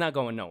 So he's not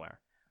going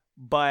nowhere.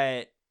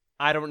 But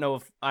I don't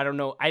know.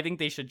 I think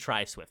they should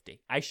try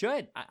Swifty. I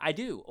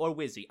do. Or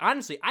Wizzy.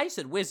 Honestly, I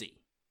said Wizzy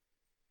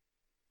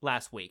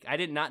last week. I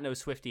did not know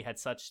Swifty had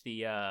such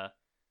the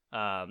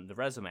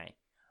resume.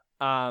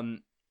 But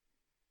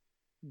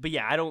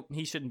yeah,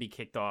 he shouldn't be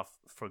kicked off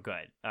for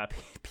good.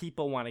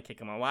 People want to kick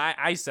him off.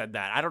 I said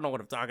that. I don't know what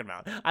I'm talking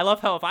about. I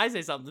love how if I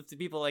say something to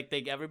people, like,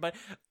 think everybody.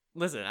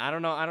 Listen, I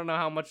don't know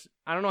how much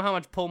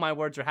pull my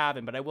words are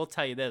having, but I will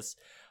tell you this.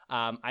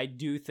 I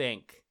do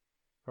think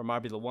for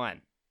Marbula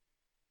 1,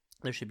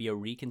 there should be a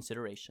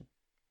reconsideration.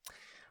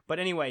 But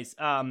anyways,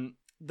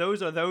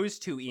 those are those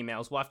 2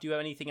 emails. Waff, do you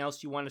have anything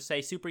else you want to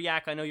say? Super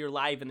Yak, I know you're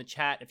live in the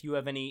chat. If you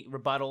have any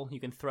rebuttal,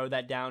 you can throw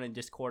that down in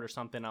Discord or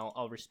something.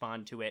 I'll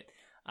respond to it.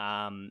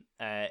 And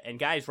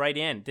guys, write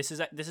in. This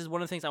is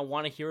one of the things I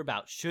want to hear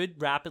about. Should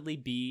Rapidly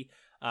be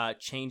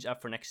changed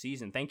up for next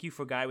season? Thank you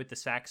for Guy with the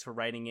Sacks for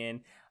writing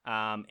in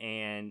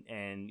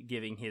and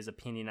giving his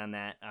opinion on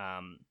that.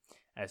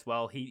 As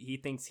well, he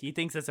thinks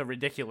it's a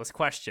ridiculous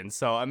question.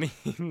 So I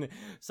mean,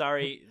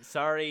 sorry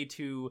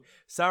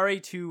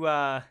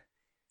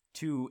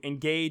to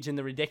engage in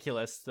the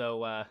ridiculous.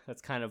 So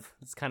that's kind of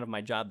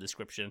my job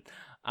description.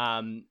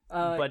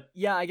 But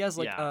yeah, I guess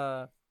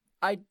yeah.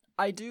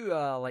 I do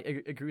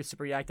agree with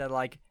Super Yak that,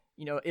 like,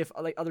 you know, if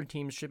like other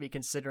teams should be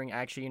considering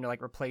actually, you know,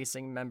 like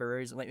replacing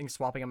members and like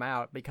swapping them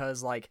out,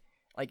 because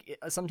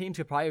some teams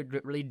could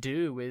probably really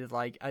do with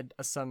like a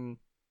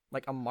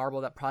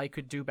marble that probably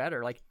could do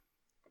better. Like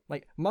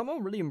Momo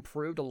really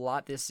improved a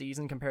lot this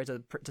season compared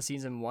to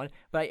season 1,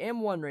 but I am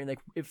wondering like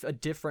if a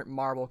different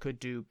marble could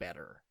do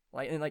better.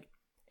 I think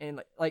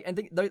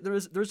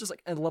there's just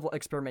like a level of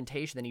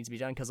experimentation that needs to be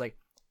done, because like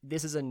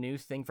this is a new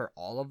thing for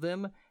all of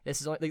them. This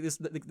is only this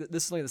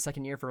is only the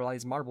second year for a lot of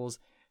these marbles,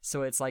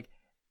 so it's like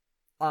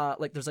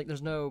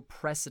there's no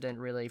precedent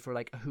really for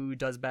like who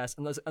does best,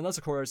 unless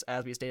of course,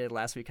 as we stated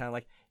last week, kind of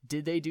like,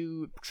 did they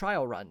do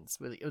trial runs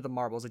with the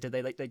marbles? Like, did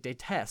they they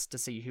test to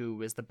see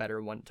who is the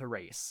better one to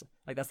race?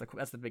 Like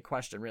that's the big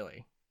question,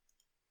 really.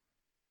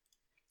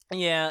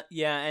 Yeah,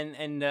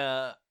 and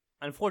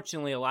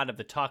unfortunately, a lot of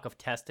the talk of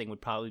testing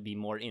would probably be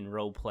more in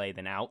role play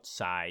than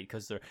outside,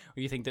 because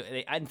you think that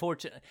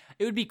unfortunately,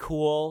 it would be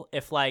cool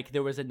if like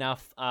there was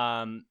enough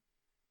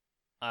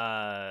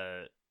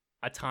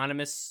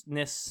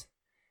autonomousness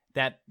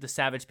that the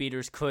Savage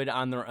Speeders could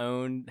on their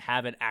own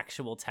have an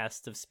actual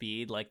test of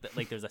speed, like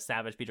there's a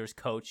Savage Speeders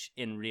coach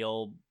in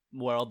real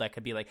world that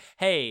could be like,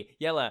 hey,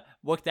 Yella,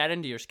 work that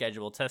into your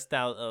schedule, test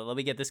out, let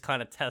me get this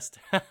kind of test.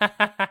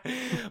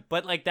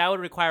 But like that would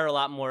require a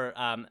lot more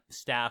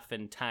staff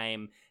and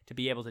time to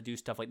be able to do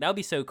stuff like that. Would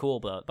be so cool,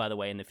 by the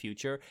way, in the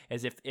future,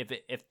 as if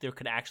there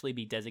could actually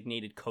be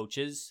designated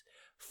coaches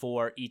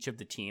for each of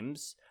the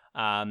teams.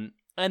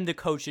 And the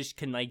coaches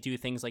can like do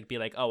things like be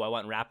like, oh, I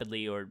want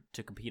rapidly or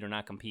to compete or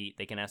not compete.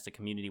 They can ask the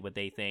community what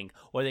they think,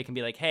 or they can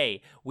be like,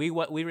 hey, we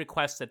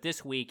request that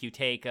this week you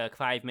take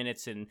 5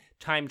 minutes and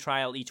time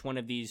trial each one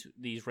of these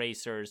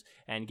racers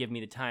and give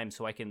me the time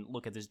so I can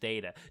look at this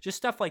data. Just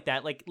stuff like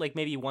that. Like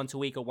maybe once a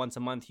week or once a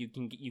month you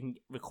can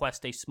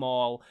request a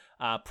small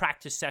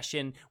practice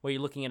session where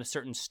you're looking at a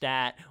certain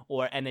stat,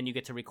 and then you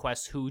get to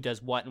request who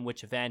does what in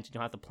which event. You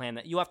don't have to plan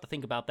that. You have to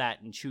think about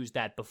that and choose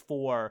that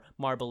before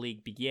Marble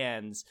League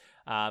begins.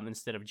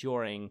 Instead of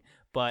during,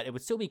 but it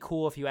would still be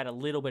cool if you had a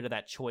little bit of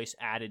that choice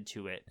added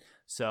to it.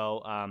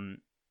 So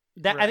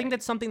that right. I think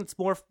that's something that's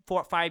more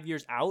 4 or 5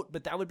 years out,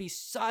 but that would be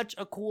such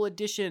a cool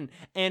addition.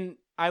 And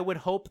I would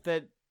hope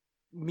that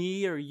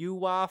me or you,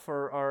 Waf,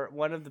 or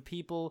one of the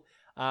people,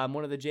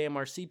 one of the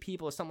JMRC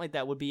people or something like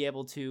that would be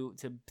able to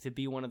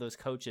be one of those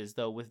coaches.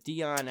 Though with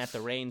Dion at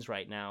the reins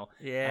right now,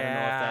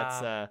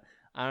 yeah.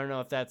 I don't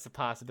know if that's a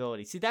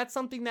possibility. See, that's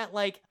something that,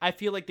 like, I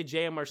feel like the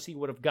JMRC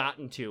would have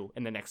gotten to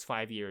in the next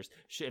 5 years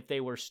if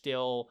they were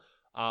still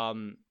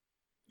a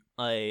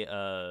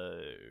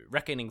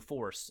reckoning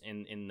force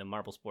in the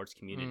marble sports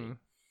community.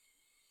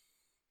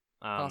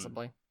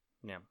 Possibly.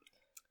 Yeah.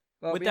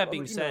 Well, with that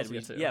being said,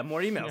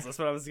 more emails. That's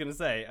what I was gonna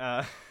say.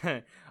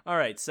 All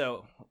right,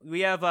 so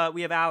we have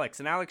Alex,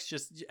 and Alex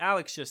just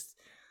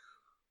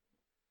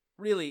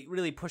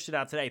really pushed it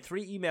out today.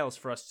 3 emails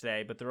for us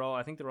today, but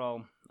I think they're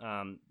all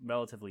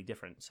relatively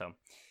different. So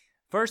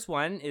first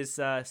one is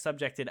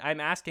subjected, I'm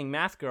asking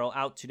Math Girl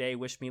out today,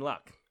 wish me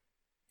luck.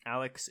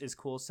 Alex is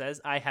cool, says,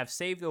 I have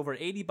saved over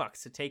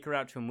 $80 to take her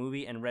out to a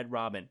movie and Red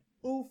Robin.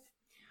 Oof.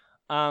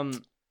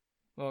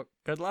 Well,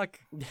 good luck.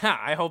 Yeah,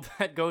 I hope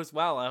that goes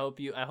well. I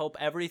hope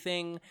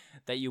everything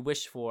that you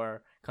wish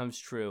for comes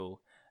true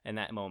in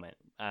that moment.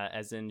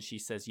 As in she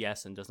says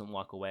yes and doesn't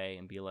walk away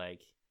and be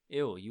like,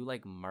 ew, you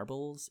like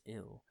marbles?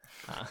 Ew.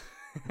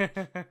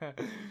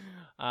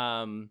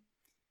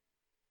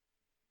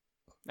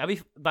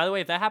 By the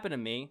way, if that happened to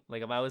me,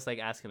 like if I was like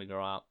asking a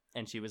girl out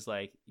and she was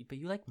like, but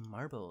you like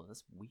marbles,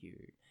 that's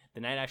weird,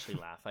 then I'd actually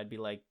laugh. I'd be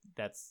like,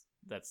 that's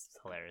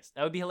hilarious.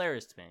 That would be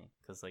hilarious to me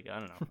because like I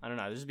don't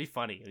know, it'd just be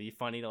funny. It'd be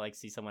funny to like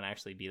see someone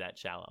actually be that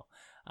shallow.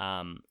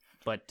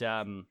 But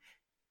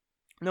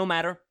no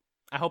matter,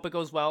 I hope it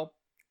goes well.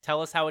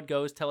 Tell us how it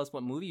goes. Tell us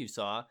what movie you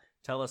saw.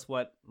 Tell us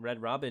what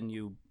Red Robin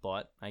you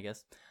bought, I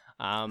guess.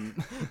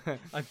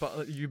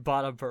 You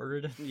bought a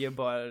bird. You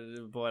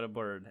bought a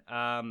bird.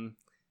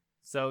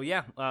 So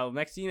yeah,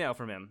 next email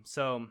from him.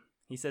 So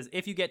he says,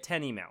 if you get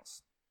 10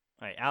 emails.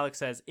 All right, Alex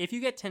says, if you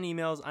get 10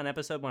 emails on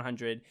episode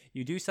 100,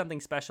 you do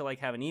something special like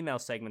have an email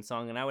segment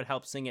song, and I would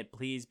help sing it,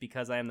 please,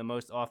 because I am the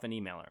most often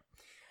emailer.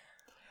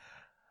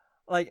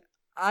 Like,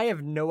 I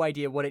have no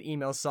idea what an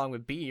email song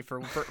would be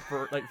for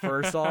like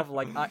first off,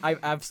 like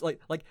I've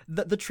like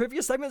the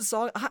trivia segment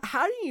song.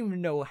 How do you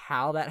even know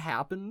how that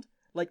happened?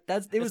 Like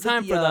it was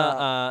time for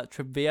the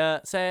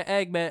trivia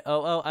segment.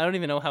 Oh, I don't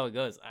even know how it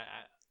goes.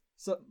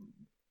 So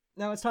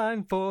now it's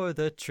time for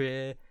the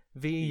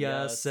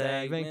trivia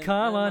segment.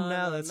 Come on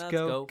now, let's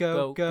go.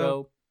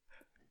 Oh,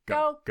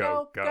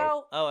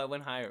 I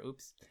went higher.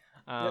 Oops.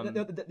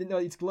 No,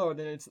 it's lower.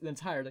 Then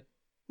it's higher. Like,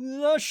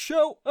 the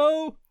show.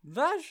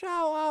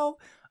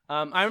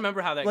 I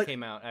remember how that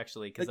came out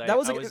actually because like,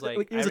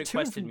 I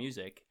requested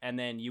music and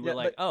then you were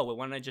like, oh, well,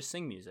 why don't I just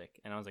sing music?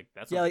 And I was like,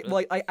 that's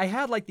like I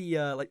had like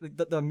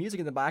the music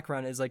in the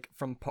background is like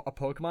from a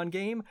Pokemon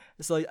game.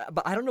 So like,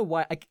 but I don't know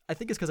why. I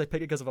think it's because I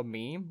picked it because of a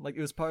meme. Like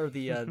it was part of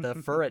the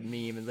Furret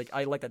meme, and like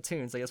I like that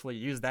tune, so I guess we'll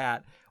use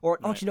that. Or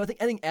right.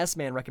 I think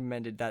S-Man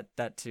recommended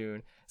that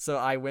tune, so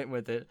I went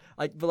with it.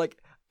 Like, but like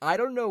I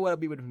don't know what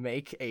we would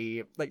make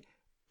a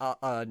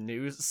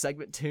news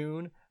segment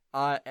tune,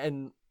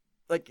 and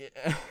like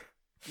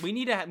we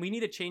need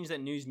to change that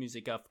news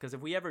music up because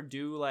if we ever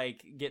do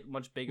like get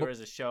much bigger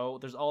as a show,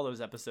 there's all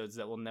those episodes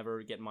that will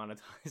never get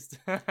monetized.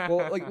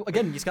 Well, like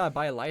again, you just gotta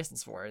buy a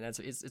license for it, and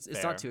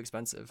it's not too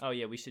expensive. Oh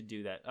yeah, we should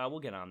do that.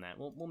 We'll get on that.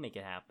 We'll make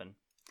it happen.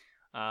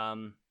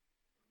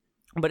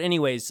 But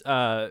anyways,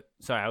 sorry,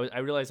 I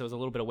realized I was a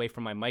little bit away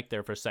from my mic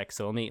there for a sec,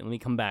 so let me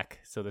come back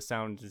so the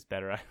sound is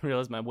better. I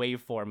realized my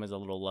waveform is a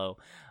little low.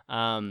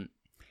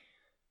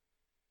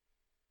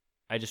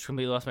 I just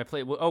completely lost my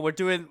plate. Oh, we're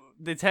doing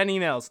the 10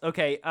 emails.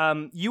 Okay.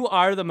 You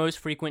are the most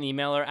frequent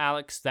emailer,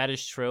 Alex. That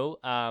is true.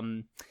 I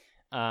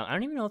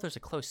don't even know if there's a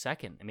close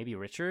second. Maybe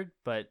Richard,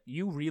 but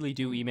you really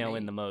do email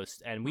in the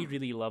most, and we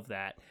really love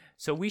that.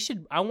 So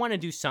I want to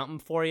do something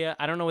for you.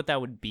 I don't know what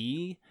that would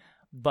be,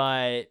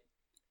 but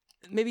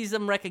maybe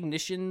some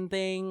recognition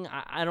thing.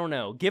 I don't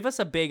know. Give us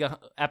a big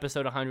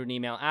episode 100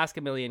 email. Ask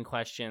a million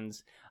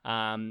questions.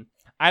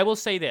 I will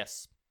say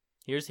this.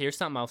 Here's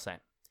something I'll say.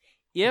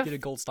 Get a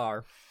gold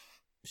star.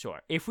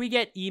 Sure. If we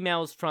get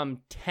emails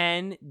from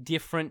 10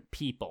 different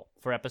people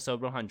for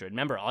episode 100,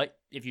 remember,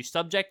 if you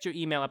subject your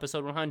email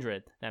episode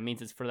 100, that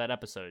means it's for that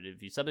episode.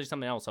 If you subject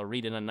something else, I'll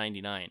read it on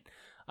 99.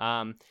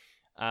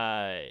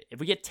 If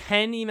we get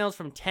 10 emails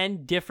from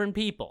 10 different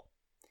people,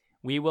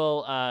 we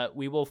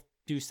will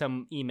do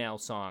some email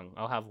song.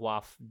 I'll have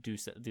Waff do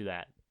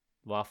that.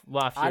 Waff,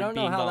 you're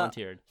being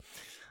volunteered.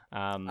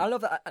 I don't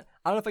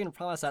know if I can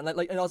promise that.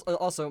 And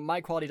also,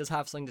 my quality does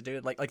have something to do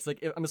with it's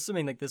like I'm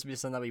assuming like this would be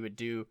something that we would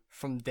do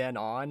from then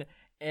on,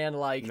 and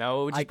like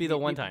no, it would just be the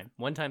one time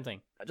thing.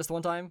 Just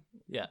one time.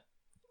 Yeah.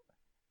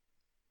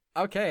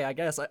 Okay, I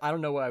guess I don't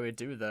know what I would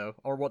do though,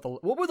 or what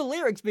would the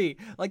lyrics be?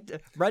 Like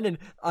Brendan,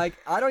 like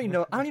I don't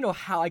even know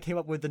how I came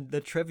up with the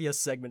trivia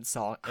segment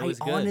song. I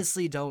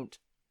honestly don't.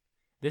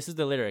 This is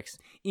the lyrics: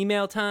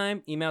 email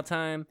time, email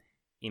time,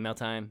 email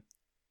time,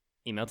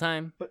 email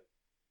time.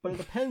 But it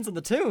depends on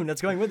the tune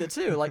that's going with it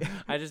too. Like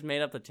I just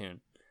made up the tune.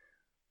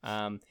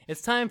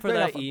 It's time for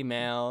the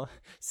email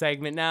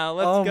segment now.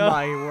 Let's go. Oh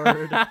my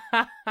word!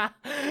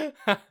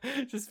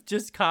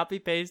 just copy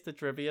paste the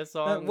trivia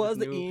song. That was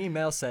the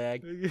email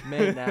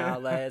segment. Now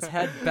let's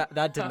head back.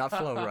 That did not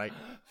flow right.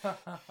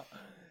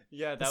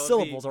 Yeah, the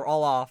syllables are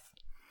all off.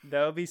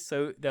 That would be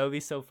so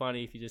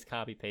funny if you just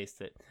copy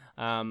paste it.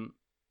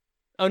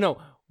 Oh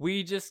no,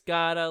 we just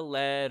got a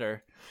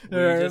letter. We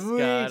just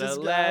got a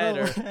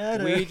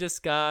letter. We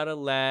just got a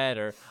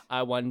letter.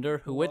 I wonder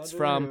who it's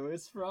from.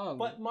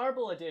 But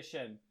Marble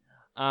Edition.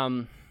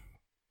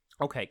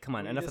 Okay, come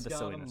on. Enough of the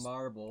silliness.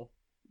 Marble.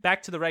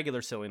 Back to the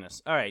regular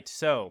silliness. All right,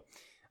 so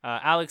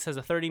Alex has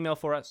a 30 email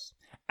for us.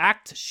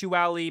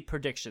 Actually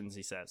predictions,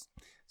 he says.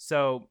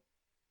 So,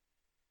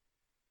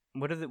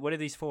 what are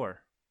these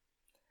for?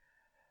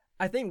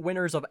 I think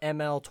winners of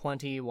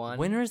ML21.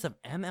 Winners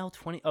of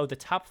ML20. Oh, the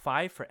top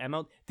 5 for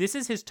ML. This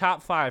is his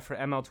top 5 for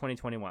ML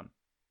 2021.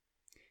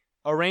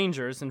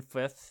 Arrangers in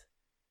 5th.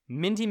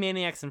 Minty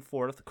Maniacs in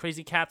 4th.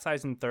 Crazy Cat's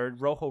Eyes in 3rd.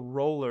 Rojo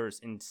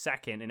Rollers in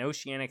 2nd. And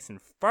Oceanics in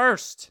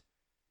 1st.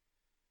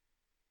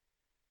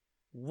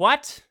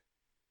 What?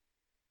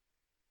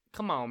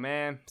 Come on,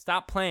 man.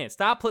 Stop playing.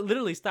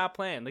 Literally stop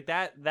playing. Like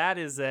that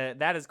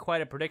is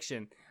quite a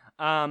prediction.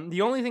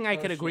 The only thing I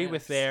could agree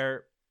with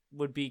there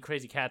would be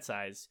Crazy Cat's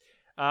Eyes.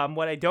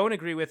 What I don't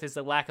agree with is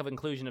the lack of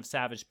inclusion of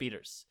Savage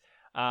Beaters.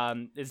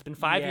 It's been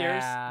 5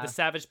 years. The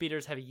Savage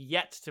Beaters have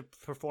yet to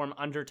perform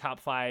under top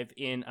 5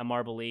 in a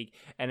Marble League.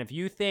 And if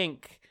you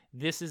think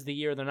this is the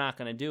year they're not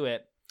going to do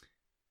it,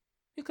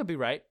 you could be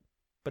right.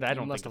 But I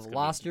don't think it's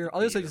lost your.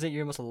 I'll just say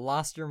you must have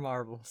lost your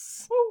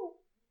marbles. Woo!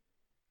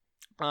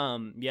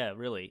 Yeah,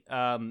 really.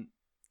 I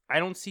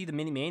don't see the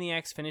Mini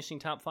Maniacs finishing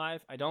top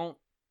 5. I do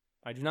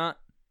not.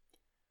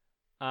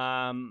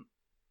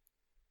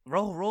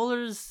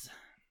 Rollers.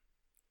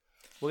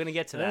 We're gonna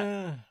get to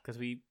that because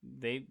they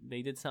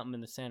did something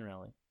in the Sand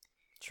Rally.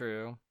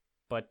 True,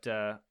 but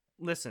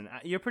listen,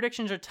 your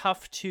predictions are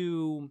tough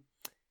to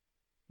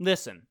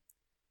listen.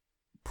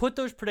 Put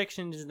those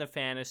predictions into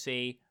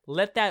fantasy.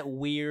 Let that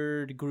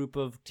weird group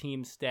of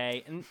teams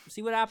stay and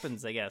see what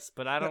happens. I guess,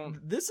 but I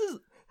don't. This is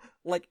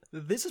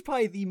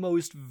probably the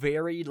most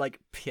varied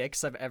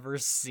picks I've ever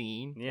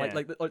seen.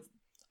 Yeah.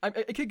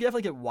 It could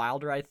definitely get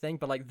wilder, I think,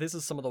 but this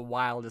is some of the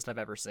wildest I've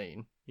ever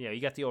seen. Yeah, you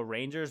got the old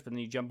Rangers, but then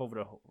you jump over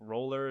to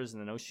Rollers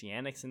and then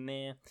Oceanics in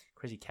there.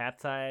 Crazy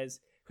Cat's Eyes.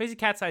 Crazy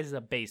Cat's Eyes is a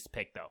base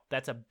pick, though.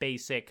 That's a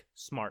basic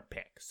smart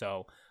pick,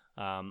 so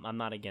I'm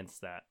not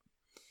against that.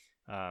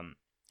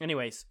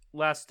 Anyways,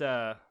 last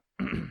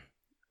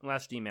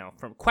email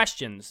from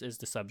questions is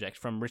the subject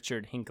from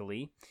Richard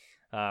Hinckley,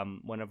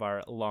 one of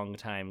our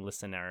longtime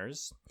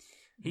listeners.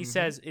 He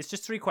says it's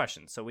just 3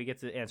 questions, so we get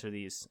to answer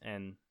these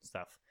and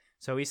stuff.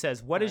 So he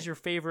says, what is your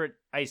favorite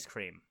ice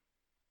cream?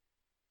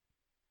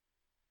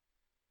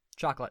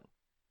 Chocolate.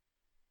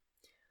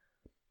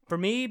 For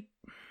me,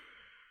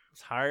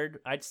 it's hard.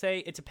 I'd say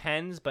it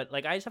depends, but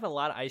I just have a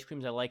lot of ice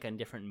creams I like on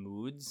different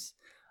moods.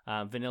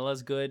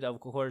 Vanilla's good, of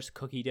course.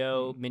 Cookie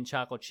dough, mint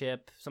chocolate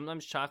chip.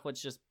 Sometimes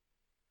chocolate's just...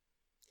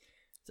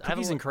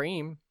 Cookies and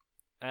cream.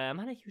 I'm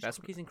not a huge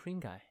cookies and cream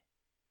guy.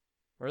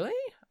 Really?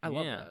 I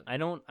love that. I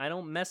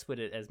don't mess with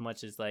it as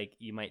much as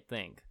you might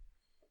think.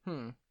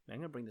 I'm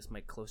gonna bring this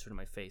mic closer to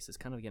my face. It's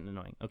kind of getting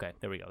annoying. Okay,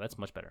 there we go. That's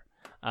much better.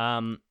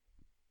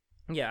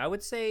 Yeah, I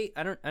would say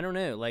I don't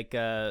know.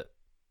 I'm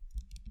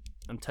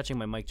touching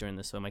my mic during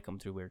this, so it might come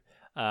through weird.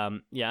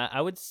 Yeah,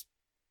 I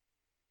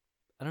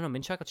don't know.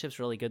 Mint chocolate chip's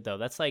really good though.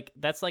 That's like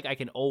I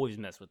can always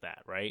mess with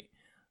that, right?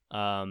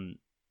 Yeah,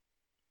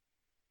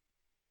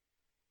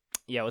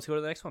 let's go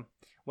to the next one.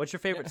 What's your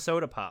favorite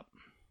soda pop?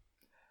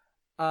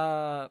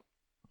 So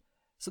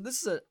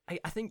this is I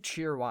think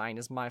Cheerwine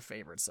is my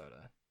favorite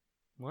soda.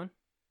 What?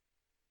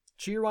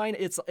 Cheerwine,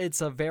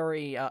 it's a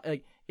very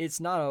it's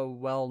not a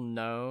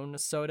well-known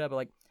soda,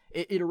 but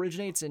it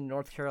originates in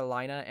North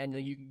Carolina, and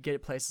you can get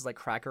it places like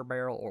Cracker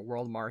Barrel or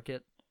World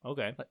Market.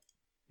 Okay,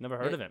 never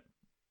heard of it.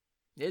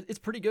 It's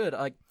pretty good.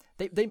 I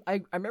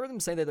remember them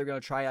saying that they're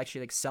gonna try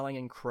actually selling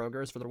in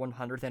Kroger's for their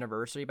 100th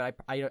anniversary, but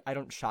I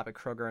don't shop at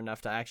Kroger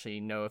enough to actually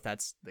know if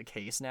that's the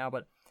case now.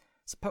 But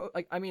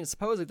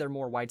supposedly they're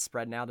more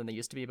widespread now than they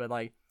used to be, but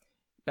like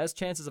best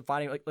chances of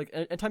finding like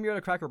anytime you're at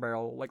a Cracker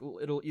Barrel, like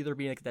it'll either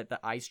be like the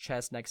ice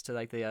chest next to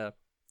like the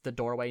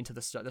doorway into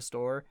the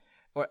store,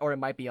 or it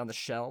might be on the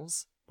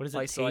shelves. What does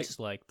it taste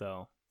like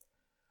though?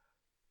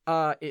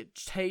 It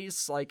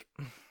tastes like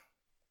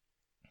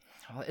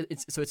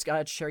it's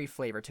got a cherry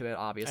flavor to it,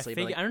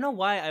 obviously. I don't know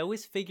why I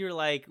always figure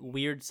like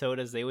weird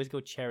sodas, they always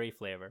go cherry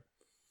flavor.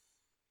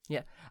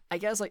 Yeah, I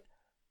guess like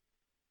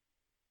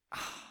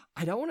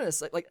I don't want to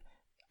say like.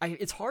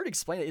 It's hard to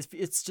explain it.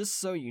 It's just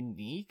so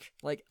unique.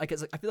 Like I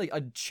feel like a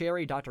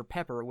cherry Dr.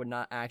 Pepper would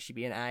not actually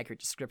be an accurate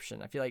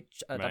description. I feel like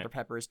Dr.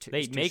 Pepper is too.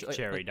 They make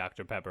cherry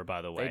Dr. Pepper,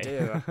 by the way. They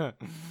do. I don't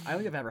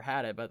think I've ever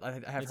had it, but I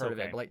have heard of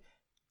it. But like,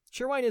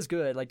 Cheerwine is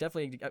good. Like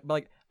definitely. But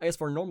like I guess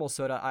for normal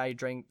soda, I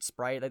drank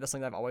Sprite. Like that's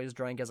something that I've always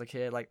drank as a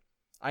kid. Like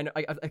I know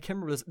I can't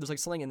remember. There's like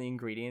something in the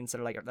ingredients that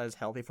are like that is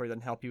healthy for you,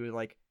 that help you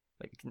like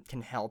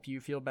can help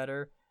you feel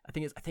better. I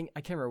think I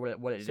can't remember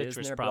what it Citrus is.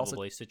 Citrus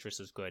probably. Citrus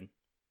is good.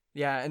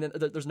 Yeah, and then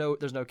there's no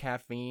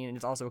caffeine, and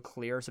it's also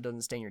clear, so it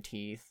doesn't stain your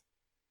teeth.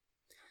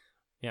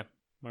 Yeah.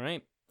 All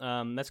right.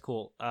 That's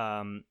cool.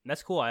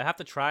 That's cool. I have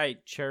to try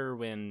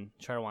Cheerwine.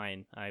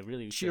 I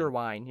really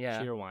Cheerwine,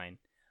 yeah. Cheerwine.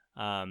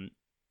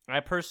 I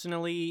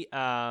personally,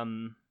 I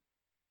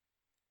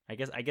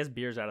guess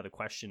beer's out of the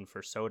question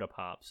for soda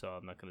pop, so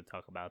I'm not going to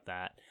talk about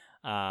that.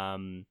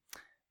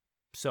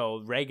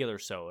 So regular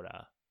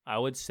soda, I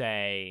would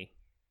say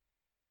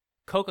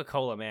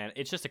Coca-Cola, man.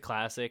 It's just a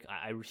classic.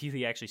 I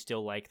really actually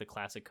still like the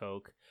classic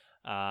Coke.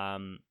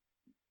 Coca-Cola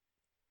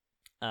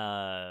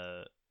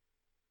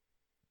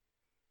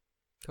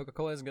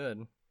is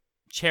good.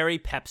 Cherry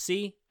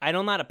Pepsi.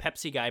 I'm not a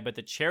Pepsi guy, but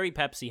the cherry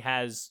Pepsi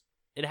has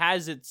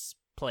its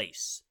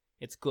place.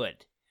 It's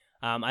good.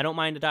 I don't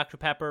mind a Dr.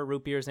 Pepper.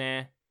 Root beer's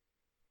like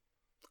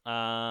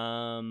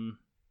a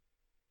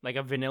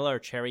vanilla or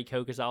cherry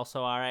Coke is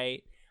also all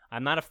right.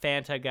 I'm not a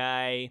Fanta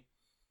guy.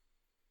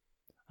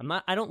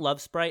 I don't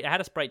love Sprite. I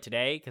had a Sprite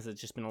today because it's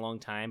just been a long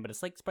time, but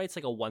it's like Sprite's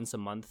like a once a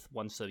month,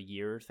 once a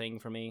year thing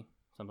for me,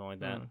 something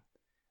like that.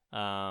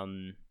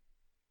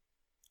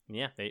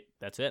 Yeah,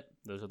 that's it.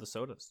 Those are the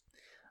sodas.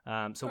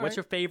 So what's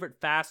your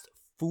favorite fast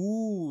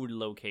food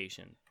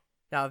location?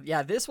 Now,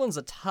 yeah, this one's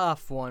a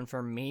tough one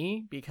for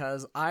me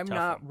because I'm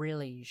not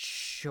really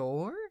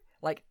sure.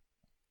 Like,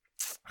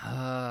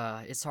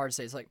 it's hard to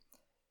say. It's like,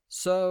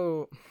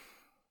 so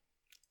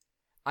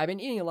I've been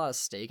eating a lot of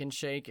Steak and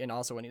Shake, and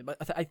also but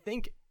I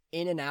think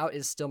In-N-Out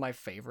is still my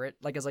favorite.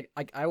 Like, it's like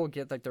I will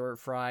get like their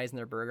fries and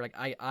their burger. Like,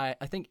 I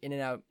think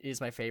In-N-Out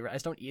is my favorite. I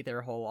just don't eat there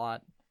a whole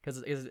lot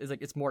because it's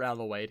like it's more out of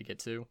the way to get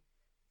to.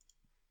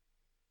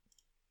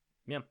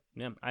 Yeah.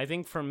 I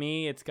think for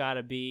me, it's got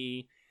to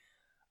be.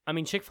 I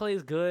mean, Chick-fil-A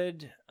is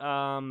good.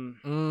 Oh,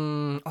 dude,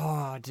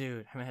 I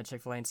haven't had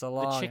Chick-fil-A in so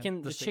long.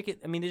 The chicken.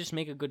 I mean, they just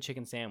make a good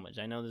chicken sandwich.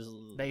 I know there's.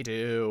 They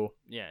do.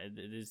 Yeah,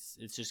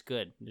 it's just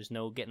good. There's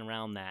no getting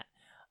around that.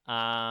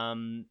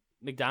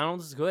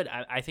 McDonald's is good.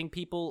 I think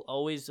people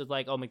always are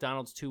like, oh,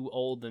 McDonald's too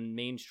old and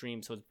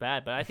mainstream, so it's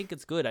bad. But I think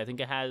it's good. I think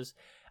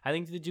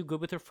they do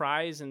good with their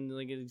fries, and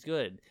like it's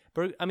good.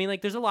 I mean,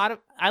 like there's a lot of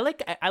I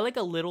like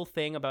a little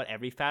thing about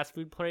every fast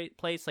food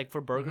place. Like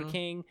for Burger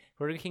King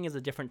is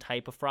a different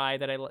type of fry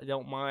that I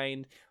don't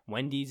mind.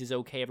 Wendy's is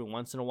okay every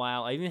once in a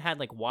while. I even had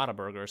like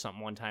Whataburger or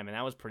something one time, and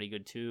that was pretty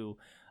good too.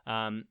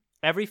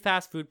 Every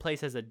fast food place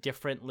has a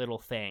different little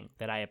thing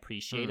that I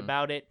appreciate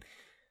about it.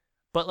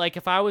 But like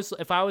if I was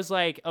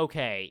like,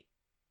 okay,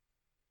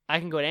 I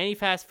can go to any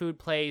fast food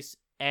place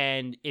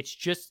and it's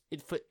just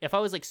if I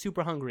was like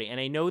super hungry and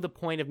I know the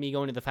point of me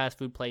going to the fast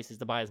food place is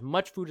to buy as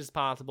much food as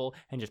possible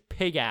and just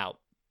pig out,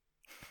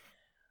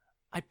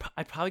 I'd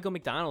probably go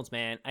McDonald's,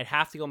 man. I'd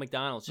have to go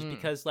McDonald's just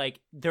because like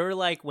they're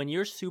like when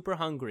you're super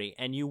hungry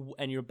and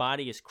your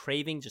body is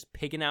craving just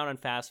pigging out on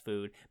fast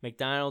food,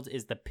 McDonald's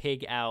is the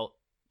pig out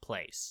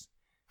place.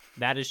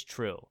 That is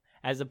true.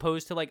 As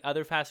opposed to like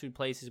other fast food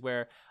places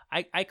where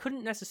I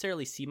couldn't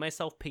necessarily see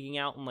myself pigging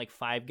out in like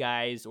Five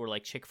Guys or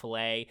like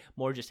Chick-fil-A,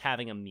 more just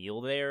having a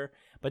meal there.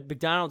 But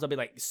McDonald's, I'll be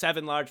like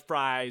 7 large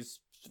fries,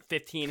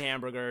 15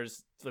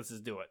 hamburgers. Let's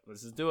just do it.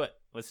 Let's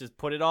just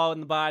put it all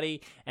in the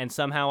body, and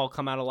somehow I'll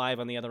come out alive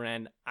on the other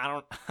end.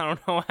 I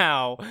don't know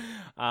how,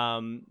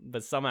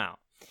 but somehow.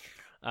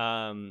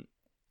 I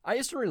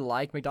used to really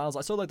like McDonald's.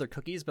 I still like their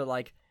cookies, but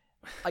like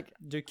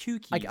their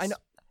cookies. I know.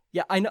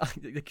 Yeah, I know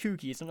the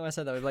cookies. I don't know why I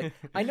said that. Like,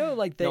 I know,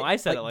 like they. No, I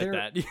said like, it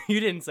like that. You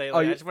didn't say it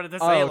like that. I just wanted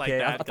to say it like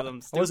that because I'm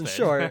stupid. I wasn't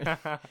sure.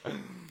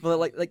 But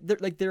they're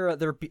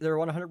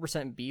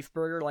 100% beef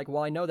burger. Like,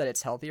 while I know that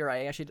it's healthier,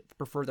 I actually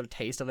prefer the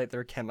taste of like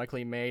their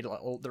chemically made,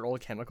 like, their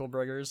old chemical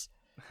burgers.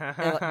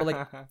 But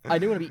like, I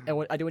do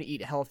want to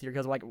eat healthier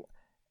because like,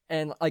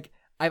 and like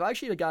I've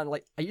actually gotten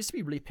like I used to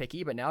be really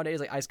picky, but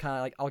nowadays like I just kind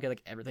of like I'll get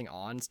like everything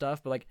on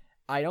stuff. But like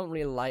I don't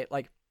really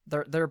like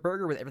their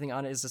burger with everything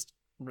on it is just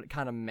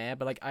kind of meh,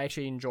 but like I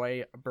actually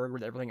enjoy a burger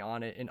with everything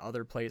on it in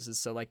other places.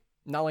 So like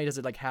not only does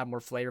it like have more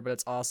flavor, but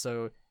it's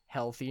also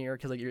healthier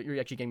because like you're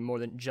actually getting more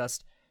than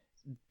just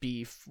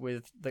beef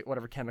with like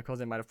whatever chemicals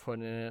they might have put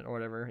in it or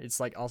whatever. It's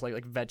like also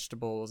like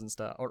vegetables and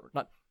stuff, or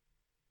not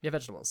Yeah,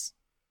 vegetables.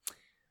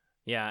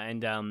 Yeah,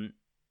 and I'm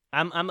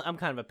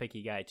kind of a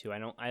picky guy too.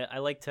 I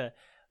like to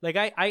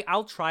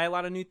I'll try a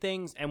lot of new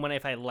things, and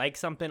if I like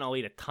something, I'll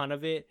eat a ton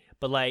of it.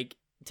 But like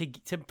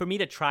for me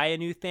to try a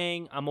new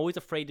thing, I'm always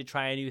afraid to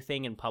try a new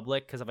thing in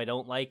public, because if I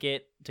don't like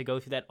it, to go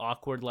through that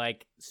awkward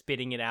like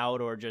spitting it out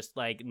or just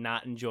like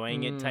not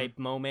enjoying it type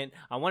moment.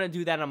 I want to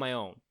do that on my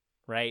own,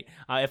 right?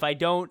 If I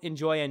don't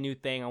enjoy a new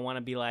thing, I want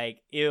to be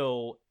like,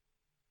 ew,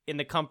 in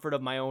the comfort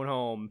of my own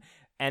home,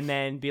 and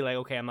then be like,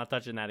 okay, I'm not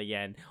touching that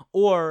again.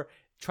 Or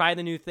try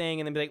the new thing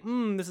and then be like,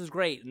 this is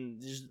great,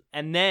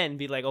 and then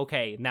be like,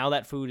 okay, now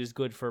that food is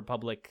good for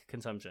public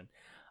consumption.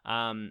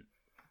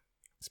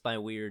 It's my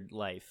weird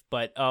life.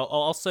 But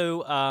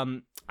also,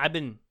 I've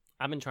been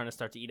trying to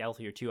start to eat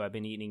healthier too. I've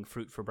been eating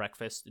fruit for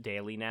breakfast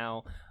daily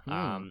now.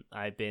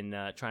 I've been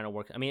trying to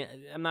work. I mean,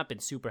 I've not been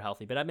super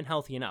healthy, but I've been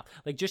healthy enough.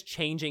 Like just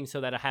changing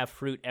so that I have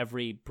fruit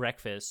every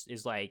breakfast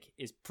is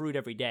fruit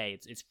every day.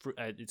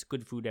 It's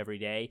good food every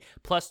day.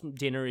 Plus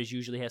dinner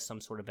usually has some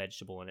sort of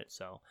vegetable in it.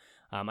 So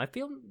I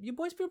feel you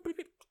boys feel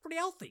pretty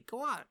healthy.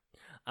 Go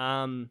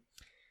on.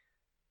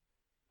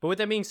 But with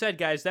that being said,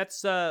 guys,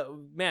 that's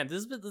man,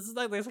 this is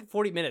like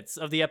 40 minutes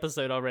of the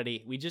episode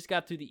already. We just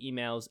got through the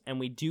emails, and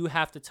we do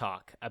have to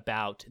talk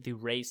about the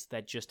race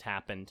that just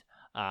happened,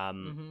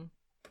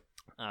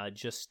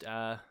 just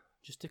a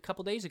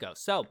couple days ago.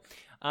 So,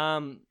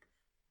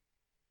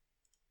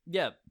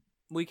 yeah,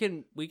 we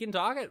can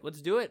talk it.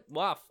 Let's do it.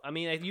 Waff. I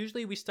mean,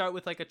 usually we start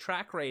with like a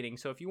track rating.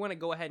 So if you want to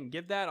go ahead and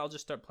give that, I'll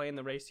just start playing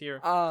the race here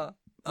on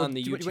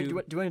the YouTube. Do you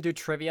want to do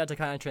trivia to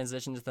kind of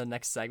transition to the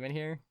next segment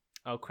here?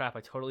 Oh crap! I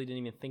totally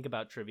didn't even think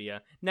about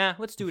trivia. Nah,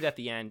 let's do it at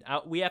the end.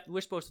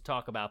 We're supposed to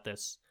talk about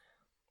this.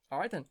 All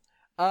right then.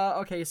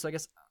 Okay, so I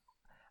guess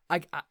I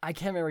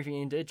can't remember if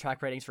you did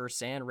track ratings for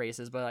sand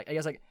races, but I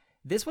guess like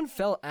this one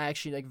felt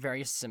actually like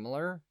very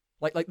similar.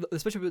 Like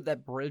especially with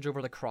that bridge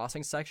over the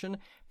crossing section.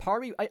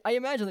 Part of me, I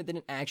imagine they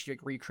didn't actually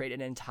like recreate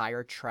an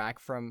entire track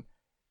from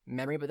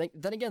memory, but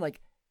then again, like,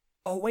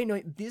 oh wait,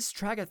 no, this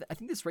track I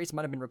think this race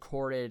might have been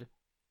recorded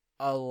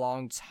a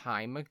long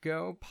time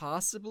ago,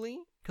 possibly.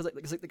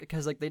 Because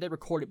they did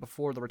record it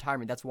before the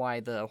retirement. That's why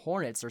the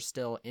Hornets are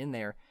still in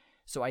there.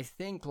 So I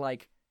think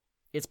like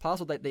it's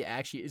possible that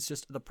it's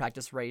just the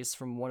practice race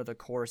from one of the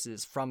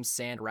courses from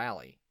Sand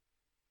Rally.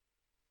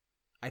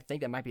 I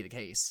think that might be the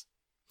case.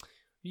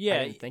 Yeah,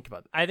 I didn't think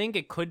about that. I think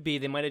it could be.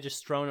 They might have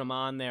just thrown them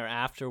on there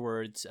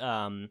afterwards.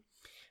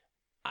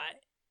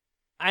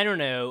 I don't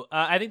know.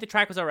 I think the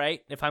track was all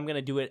right. If I'm going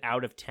to do it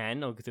out of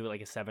 10, I'll do it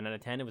like a 7 out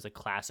of 10. It was a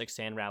classic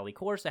Sand Rally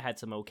course. It had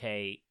some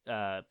okay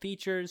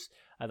features.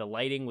 The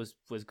lighting was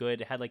good.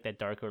 It had like that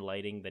darker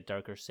lighting, that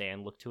darker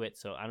sand look to it.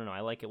 So I don't know.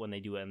 I like it when they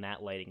do it in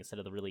that lighting instead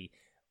of the really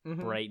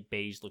bright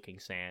beige looking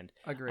sand.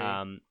 Agreed.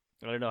 I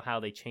don't know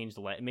how they changed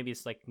the light. Maybe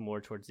it's like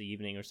more towards the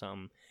evening or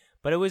something.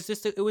 But it was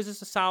just a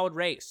solid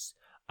race.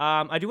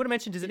 I do want to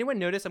mention, does anyone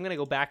notice, I'm going to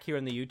go back here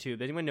on the YouTube,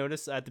 did anyone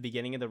notice at the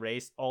beginning of the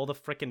race, all the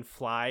freaking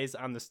flies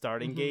on the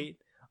starting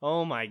gate?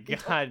 Oh my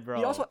god,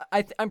 bro. Also,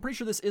 I'm pretty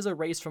sure this is a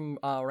race from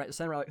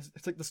Sand Rally.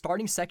 It's like the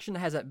starting section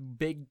has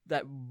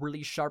that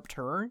really sharp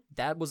turn.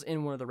 That was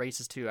in one of the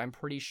races too. I'm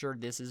pretty sure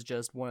this is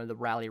just one of the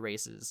rally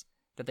races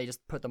that they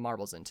just put the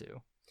marbles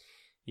into.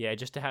 Yeah,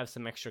 just to have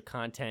some extra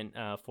content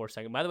for a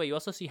second. By the way, you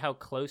also see how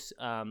close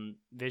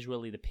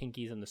visually the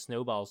pinkies and the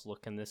snowballs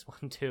look in this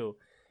one too.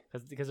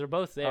 Because they're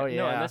both there. Oh,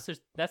 yeah. No, unless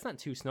that's not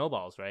two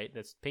snowballs, right?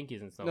 That's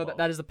pinkies and snowballs. No,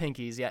 that is the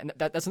pinkies, yeah. And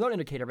that's another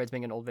indicator of it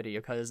being an old video,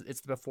 because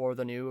it's before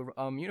the new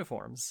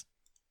uniforms.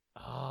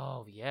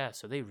 Oh, yeah.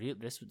 So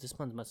this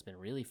one must have been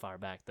really far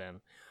back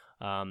then.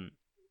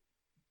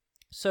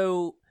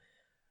 So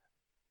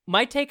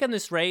my take on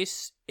this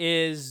race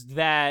is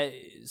that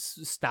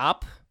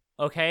stop.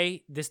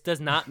 Okay, this does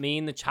not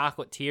mean the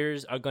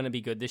Chocolatiers are going to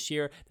be good this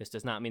year. This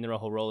does not mean the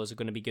Rojo Rollers are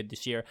going to be good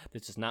this year.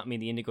 This does not mean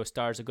the Indigo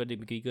Stars are going to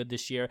be good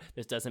this year.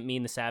 This doesn't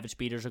mean the Savage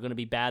Beaters are going to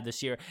be bad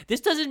this year.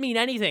 This doesn't mean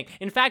anything.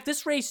 In fact,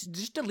 this race,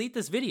 just delete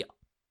this video.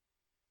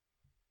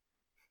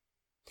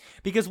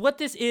 Because what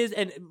this is,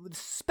 and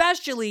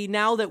especially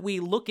now that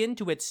we look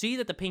into it, see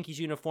that the Pinkies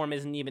uniform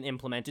isn't even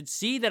implemented,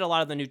 see that a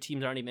lot of the new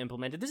teams aren't even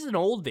implemented, this is an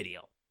old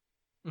video.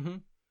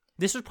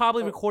 This was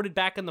probably recorded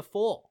back in the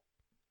fall.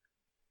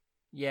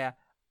 Yeah.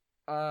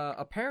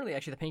 Apparently,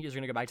 actually, the Pinkies are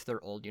gonna go back to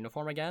their old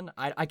uniform again.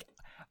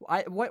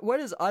 What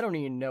is? I don't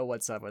even know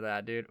what's up with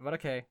that, dude. But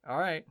okay, all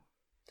right.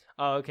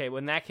 Oh, okay. Well,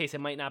 in that case,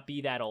 it might not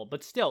be that old,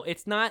 but still,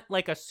 it's not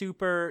like a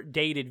super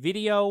dated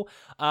video.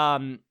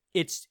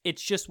 It's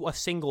just a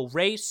single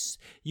race.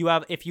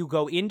 If you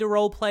go into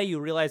role play, you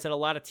realize that a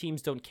lot of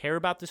teams don't care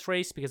about this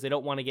race because they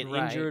don't want to get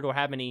injured or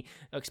have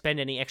expend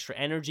any extra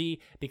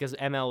energy because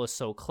ML is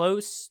so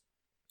close.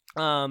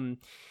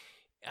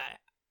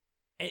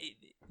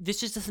 This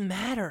just doesn't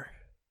matter.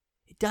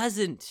 It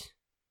doesn't.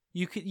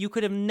 You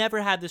could have never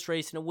had this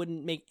race and it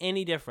wouldn't make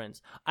any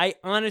difference. I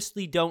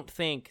honestly don't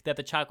think that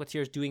the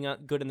Chocolatiers doing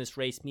good in this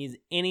race means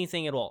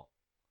anything at all.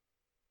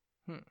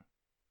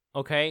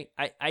 Okay?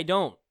 I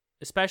don't.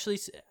 Especially,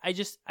 I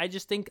just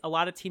think a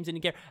lot of teams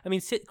didn't care. I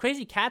mean,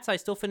 Crazy Cat's Eye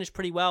still finished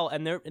pretty well,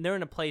 and they're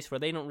in a place where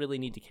they don't really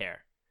need to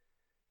care.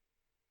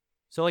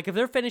 So like if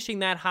they're finishing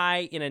that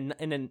high in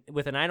a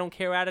with an I don't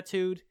care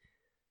attitude,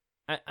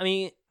 I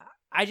mean,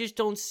 I just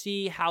don't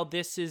see how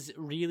this is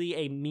really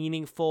a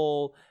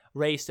meaningful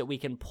race that we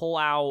can pull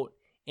out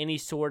any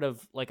sort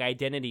of like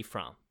identity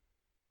from.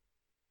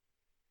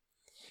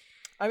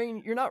 I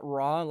mean, you're not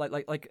wrong.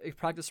 Like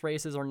practice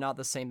races are not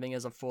the same thing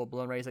as a full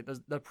blown race. Like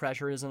the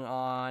pressure isn't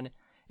on,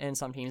 and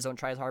some teams don't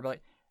try as hard. But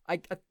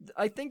like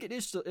I think it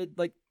is still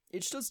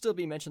it should still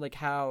be mentioned like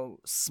how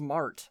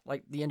smart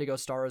like the Indigo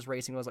Stars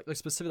racing was. Like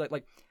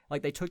specifically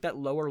like they took that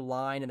lower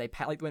line and they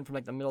went from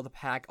like the middle of the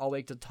pack all the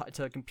way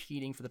to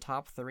competing for the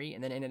top 3,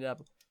 and then ended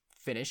up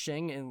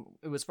finishing, and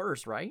it was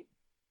first, right?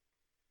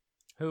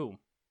 Who?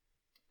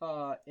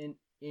 In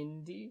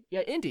Indy.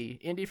 Yeah,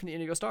 Indy from the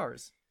Indigo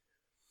Stars.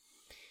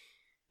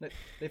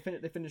 They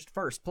finished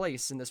first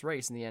place in this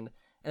race in the end,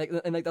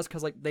 and that's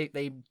because like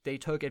they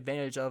took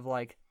advantage of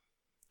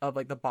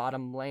the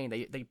bottom lane.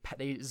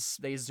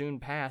 They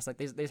zoomed past. Like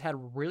they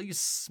had really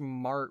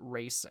smart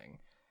racing.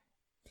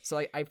 So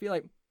like I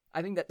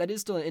think that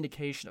is still an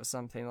indication of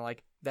something,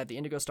 like that the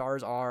Indigo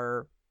Stars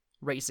are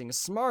racing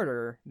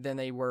smarter than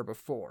they were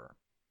before.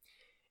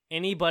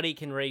 Anybody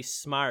can race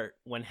smart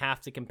when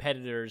half the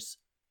competitors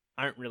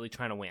aren't really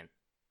trying to win.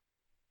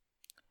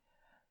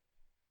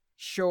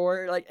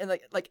 Sure,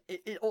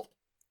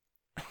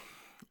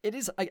 it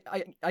is.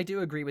 I do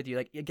agree with you.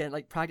 Like again,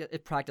 like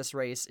practice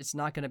race, it's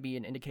not going to be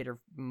an indicator of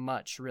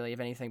much, really, of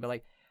anything. But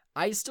like,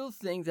 I still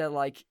think that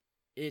like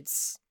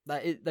it's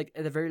like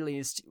at the very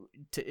least,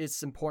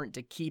 it's important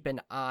to keep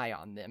an eye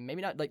on them.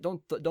 Maybe not like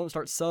don't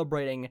start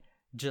celebrating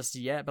just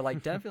yet, but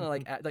like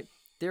definitely like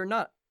they're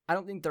not. I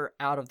don't think they're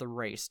out of the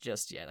race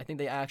just yet. I think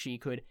they actually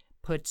could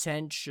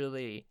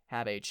potentially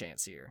have a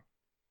chance here.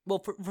 Well,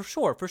 for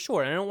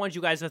sure. And I don't want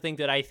you guys to think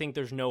that I think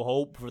there's no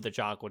hope for the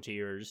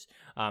Chocolatiers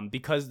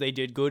because they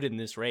did good in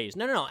this race.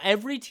 No.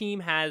 Every team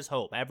has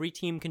hope. Every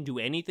team can do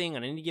anything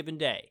on any given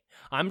day.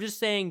 I'm just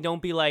saying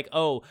don't be like,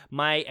 oh,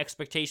 my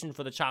expectations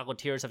for the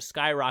Chocolatiers have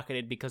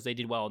skyrocketed because they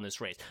did well in this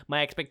race.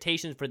 My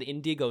expectations for the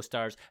Indigo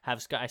Stars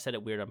I said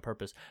it weird on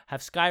purpose,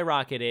 have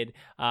skyrocketed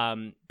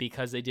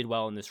because they did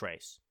well in this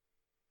race.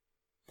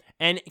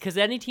 And because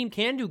any team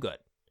can do good.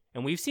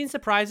 And we've seen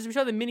surprises. We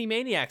saw the Mini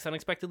Maniacs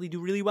unexpectedly do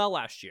really well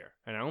last year.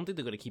 And I don't think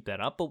they're going to keep that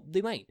up, but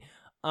they might.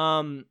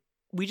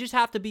 We just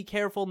have to be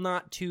careful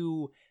not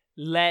to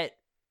let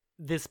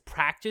this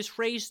practice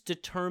race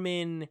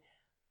determine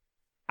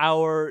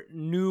our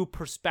new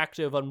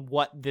perspective on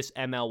what this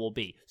ML will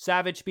be.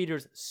 Savage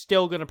Speeders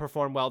still going to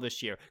perform well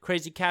this year.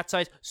 Crazy Cat's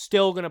Eyes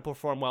still going to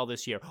perform well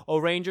this year.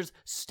 O'Rangers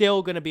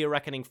still going to be a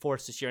reckoning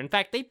force this year. In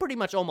fact, they pretty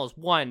much almost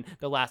won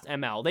the last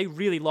ML. They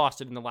really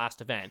lost it in the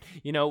last event.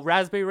 You know,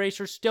 Raspberry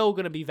Racer still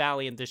going to be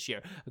valiant this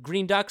year.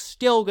 Green Ducks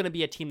still going to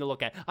be a team to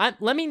look at.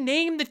 Let me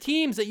name the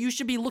teams that you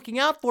should be looking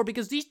out for,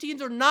 because these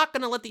teams are not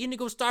going to let the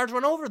Indigo Stars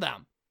run over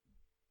them.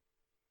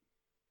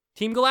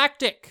 Team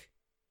Galactic,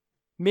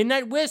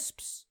 Midnight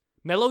Wisps,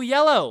 Mellow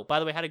Yellow, by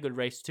the way, had a good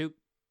race too.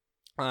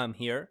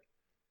 Here,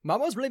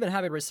 Mamo's really been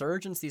having a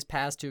resurgence these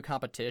past 2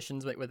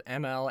 competitions, like with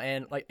ML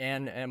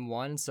and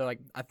M1. So like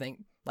I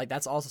think like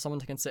that's also someone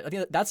to consider. I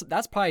think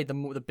that's probably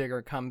the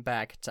bigger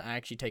comeback to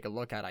actually take a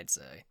look at, I'd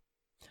say.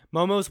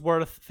 Momo's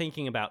worth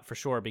thinking about for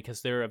sure,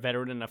 because they're a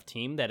veteran enough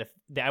team that if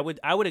I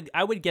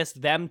would guess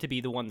them to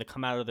be the one to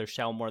come out of their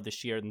shell more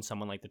this year than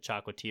someone like the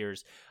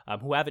Chocolatiers,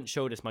 who haven't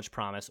showed as much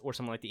promise, or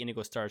someone like the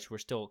Indigo Stars, who are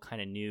still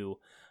kind of new.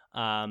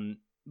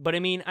 But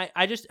I mean,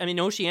 I mean,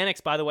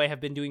 Oceanics, by the way,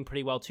 have been doing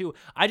pretty well too.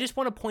 I just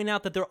want to point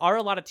out that there are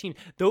a lot of teams.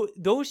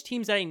 Those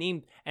teams that I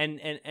named and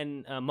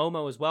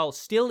Momo as well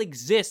still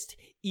exist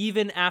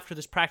even after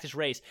this practice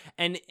race,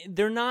 and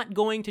they're not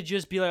going to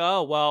just be like,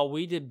 oh well,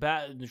 we did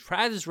bad the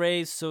practice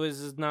race, so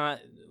this is not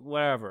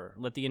whatever.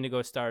 Let the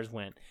Indigo Stars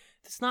win.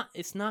 It's not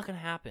going to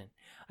happen.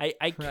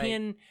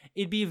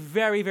 It'd be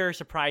very, very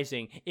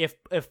surprising if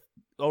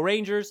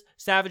O'Rangers,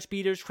 Savage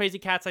Speeders, Crazy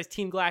Cat's Eyes,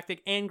 Team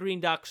Galactic, and Green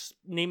Ducks,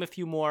 name a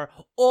few more,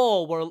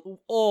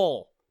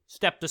 all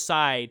stepped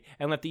aside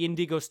and let the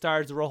Indigo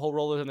Stars, the Rojo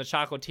Rollers, and the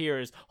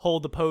Chocolatiers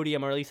hold the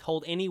podium, or at least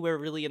hold anywhere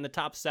really in the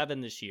top 7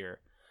 this year.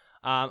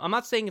 I'm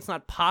not saying it's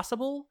not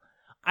possible.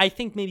 I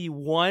think maybe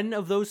one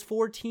of those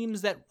 4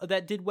 teams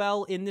that did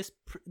well in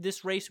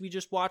this race we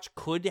just watched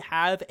could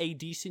have a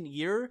decent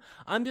year.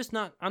 I'm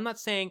not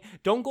saying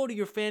don't go to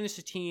your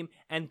fantasy team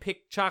and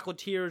pick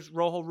Chocolatiers,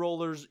 Rojo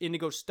Rollers,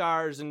 Indigo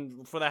Stars,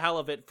 and for the hell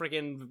of it,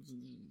 freaking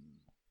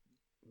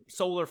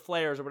Solar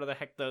Flares or whatever the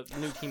heck the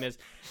new team is,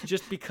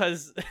 just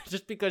because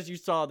you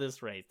saw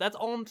this race. That's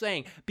all I'm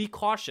saying. Be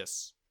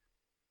cautious.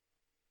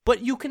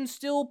 But you can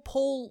still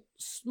pull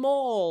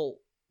small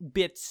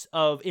bits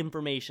of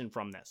information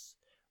from this.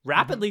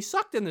 Rapidly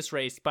sucked in this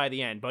race by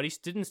the end, but he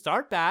didn't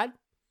start bad.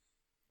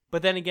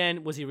 But then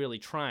again, was he really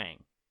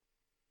trying?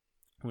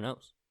 Who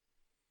knows?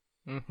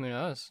 Who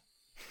knows?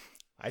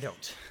 I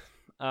don't.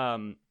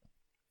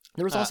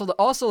 There was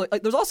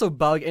there's also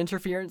bug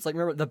interference. Like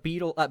remember the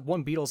Beetle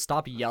one Beetle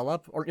stopped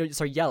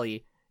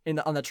Yelly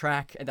on the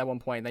track at that one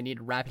point. They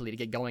needed rapidly to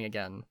get going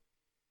again.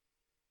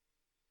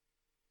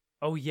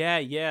 Oh yeah.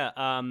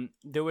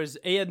 There was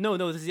no.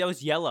 That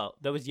was yellow.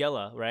 That was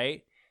yellow,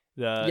 right?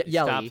 Yelly.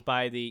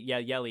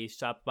 Yelly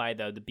stopped by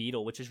the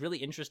beetle, which is really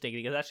interesting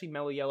because actually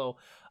Mellow Yellow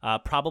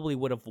probably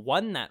would have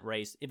won that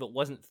race if it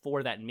wasn't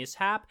for that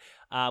mishap,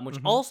 which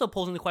also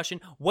pulls into question,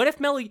 what if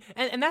Mellow,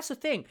 and that's the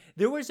thing,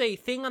 there was a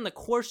thing on the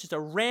course, just a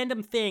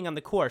random thing on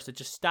the course that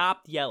just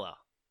stopped Yellow.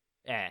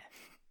 And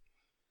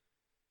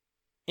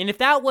if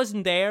that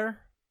wasn't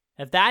there,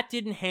 if that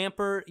didn't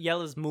hamper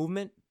Yellow's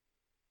movement,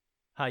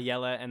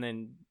 Yella and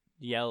then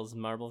Yell's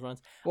marbles runs.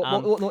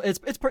 Well,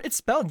 it's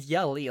spelled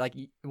Yelly, like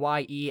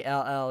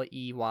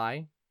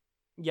Yelley.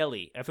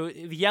 Yelly. If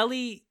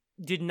Yelly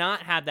did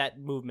not have that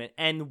movement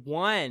and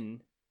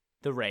won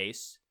the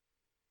race,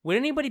 would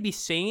anybody be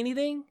saying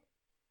anything?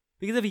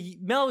 Because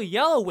if Mellow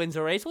Yellow wins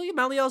a race, well,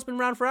 Mellow Yellow's been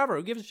around forever.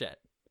 Who gives a shit?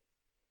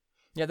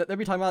 Yeah, they'll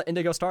be talking about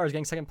Indigo Stars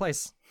getting second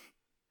place.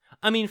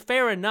 I mean,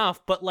 fair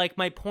enough, but like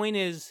my point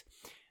is,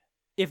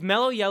 if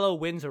Mellow Yellow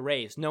wins a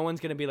race, no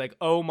one's going to be like,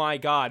 oh my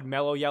god,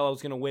 Mellow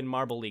Yellow's going to win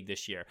Marble League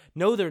this year.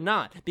 No, they're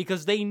not.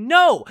 Because they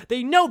know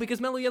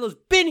because Mellow Yellow's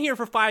been here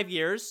for 5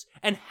 years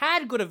and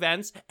had good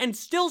events and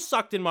still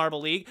sucked in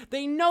Marble League.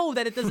 They know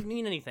that it doesn't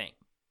mean anything.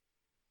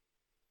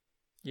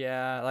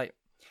 Yeah, like...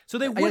 So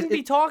they wouldn't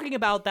be talking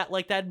about that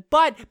like that,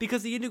 but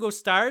because the Indigo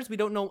Stars, we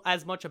don't know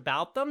as much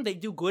about them. They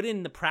do good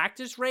in the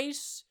practice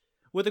race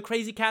where the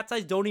Crazy Cat's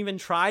Eyes don't even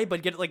try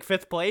but get like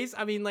 5th place.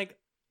 I mean, like...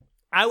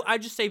 I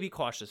just say be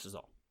cautious is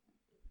all.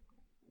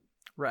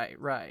 Right.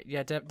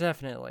 Yeah,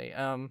 definitely.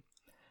 I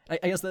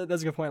guess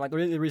that's a good point. Like,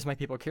 the reason why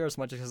people care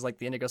so much is because, like,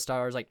 the Indigo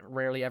Stars, like,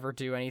 rarely ever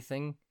do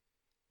anything.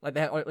 Like,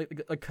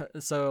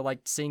 so, like,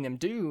 seeing them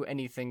do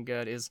anything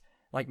good is,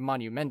 like,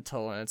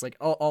 monumental. And it's, like,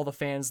 all the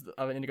fans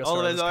of Indigo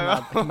Stars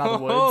come out of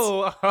the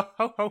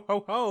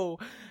woods. Ho,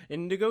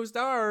 Indigo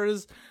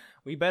Stars.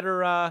 We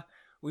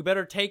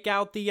better take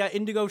out the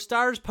Indigo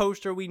Stars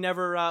poster we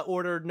never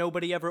ordered.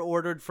 Nobody ever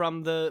ordered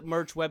from the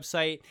merch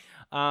website.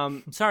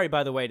 Sorry,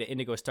 by the way, to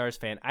Indigo Stars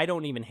fan. I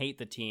don't even hate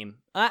the team.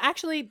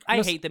 Actually,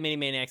 I hate the Mini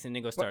Maniacs and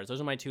Indigo Stars.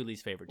 Those are my 2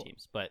 least favorite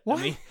teams. But what?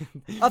 I mean,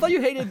 I thought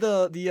you hated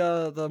the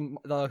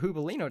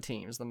Hubalino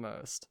teams the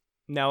most.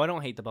 No, I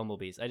don't hate the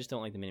Bumblebees. I just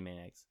don't like the Mini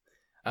Maniacs.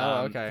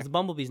 Oh, okay. Because the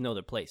Bumblebees know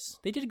their place.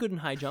 They did good in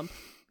high jump,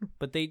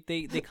 but they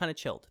kind of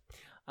chilled.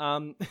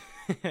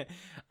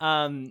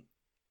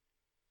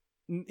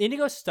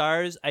 Indigo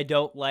Stars I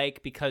don't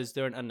like because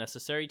they're an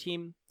unnecessary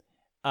team.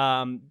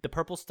 The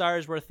Purple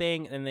Stars were a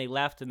thing, and they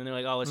left, and then they're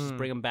like, oh, let's just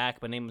bring them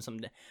back, but name them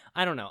something.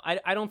 I don't know.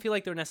 I don't feel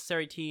like they're a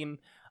necessary team.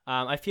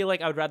 I feel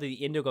like I would rather the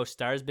Indigo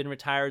Stars been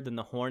retired than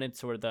the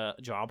Hornets or the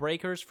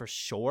Jawbreakers for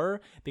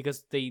sure,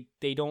 because they're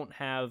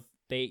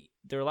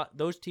a lot.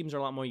 Those teams are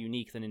a lot more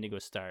unique than Indigo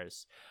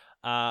Stars.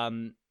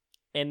 And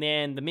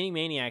then the Mini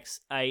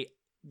Maniacs,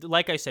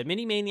 like I said,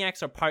 Mini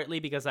Maniacs are partly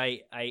because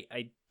I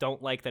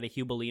don't like that a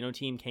Hubalino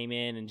team came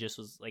in and just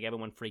was like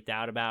everyone freaked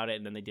out about it,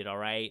 and then they did all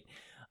right.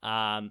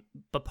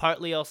 But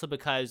partly also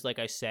because, like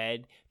I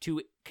said,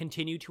 to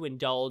continue to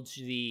indulge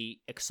the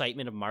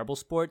excitement of marble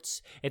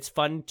sports, it's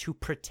fun to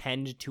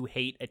pretend to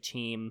hate a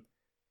team,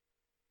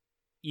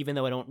 even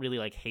though I don't really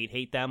like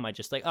hate them. I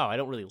just like, I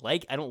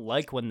don't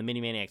like when the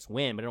Mini Maniacs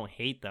win, but I don't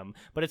hate them.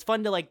 But it's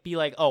fun to like be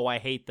like, oh, I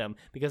hate them,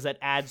 because that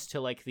adds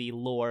to like the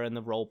lore and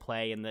the role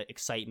play and the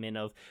excitement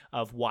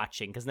of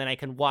watching. Because then I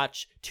can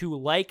watch to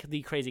like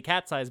the Crazy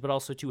Cat's Eyes, but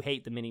also to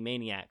hate the Mini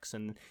Maniacs,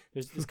 and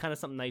there's kind of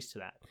something nice to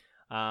that.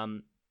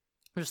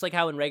 Just like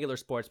how in regular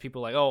sports,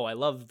 people are like, oh, I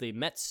love the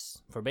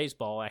Mets for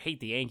baseball, I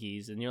hate the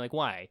Yankees. And you're like,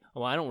 why?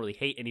 Well, I don't really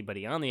hate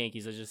anybody on the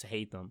Yankees, I just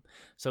hate them.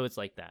 So it's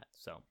like that,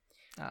 so...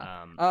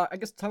 I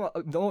guess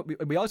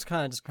we also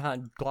kind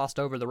of glossed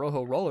over the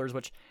Rojo Rollers,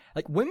 which,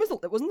 like,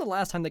 wasn't the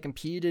last time they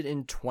competed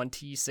in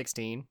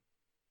 2016?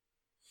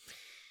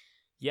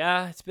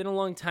 Yeah, it's been a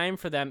long time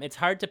for them. It's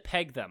hard to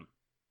peg them.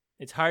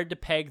 As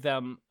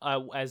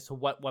to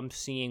what I'm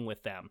seeing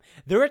with them.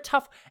 They're a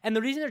tough, and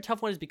the reason they're a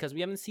tough one is because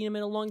we haven't seen them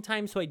in a long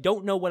time, so I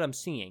don't know what I'm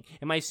seeing.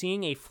 Am I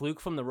seeing a fluke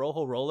from the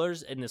Rojo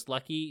Rollers in this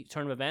lucky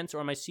turn of events,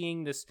 or am I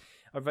seeing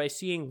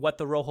what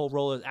the Rojo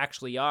Rollers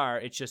actually are?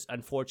 It's just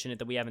unfortunate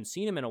that we haven't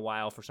seen them in a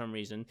while for some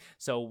reason,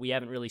 so we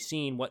haven't really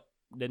seen what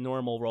the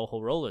normal Rojo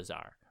Rollers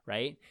are,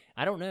 right?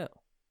 I don't know.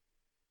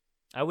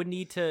 I would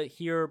need to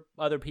hear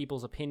other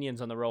people's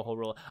opinions on the Rojo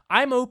Roller.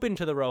 I'm open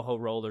to the Rojo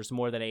Rollers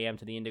more than I am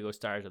to the Indigo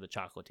Stars or the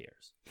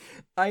Chocolatiers.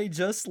 I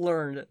just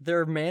learned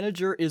their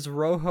manager is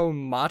Rojo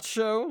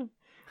Macho,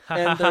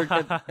 and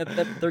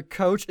their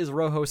coach is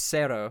Rojo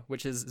Cero,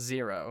 which is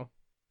 0.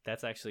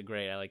 That's actually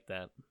great. I like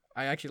that.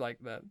 I actually like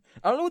that.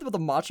 I don't know about the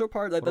Macho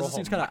part. That just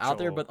seems kind of out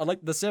there, but I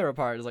like the Cero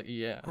part. It's like,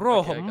 yeah.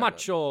 Rojo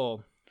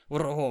Macho.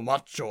 Rojo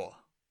Macho.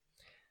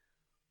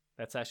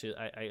 That's actually,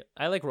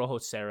 I like Rojo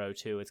Cero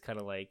too. It's kind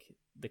of like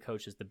the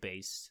coach is the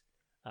base.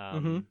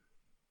 But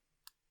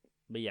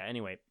yeah,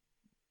 anyway.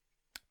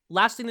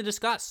 Last thing to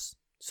discuss,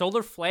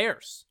 solar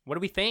flares. What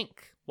do we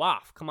think?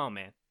 Waff, come on,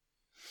 man.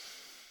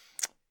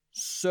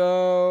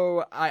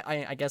 So,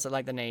 I guess I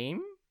like the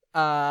name.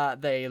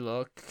 They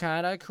look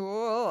kind of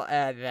cool,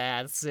 and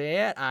that's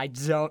it. I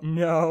don't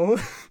know.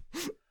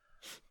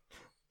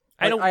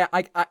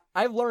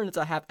 I've learned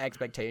to have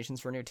expectations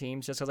for new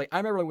teams just because I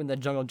remember when the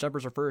Jungle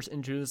Jumpers were first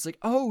introduced, like,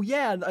 oh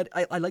yeah,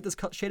 I like this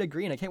shade of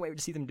green. I can't wait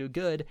to see them do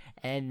good,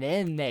 and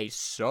then they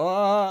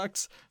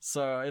sucked.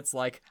 So it's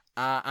like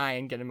I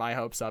ain't getting my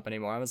hopes up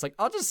anymore. I was like,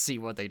 I'll just see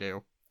what they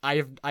do.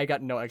 I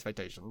got no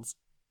expectations.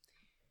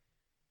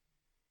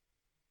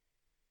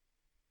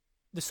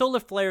 The Solar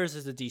Flares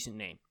is a decent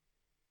name.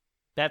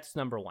 That's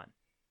number one.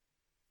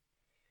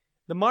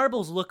 The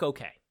marbles look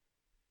okay.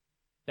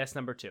 That's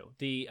number two.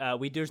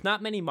 There's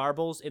not many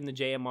marbles in the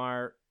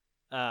JMR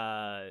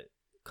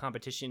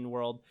competition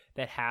world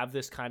that have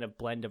this kind of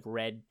blend of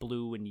red,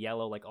 blue, and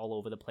yellow like all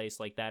over the place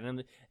like that.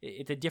 And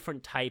it's a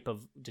different type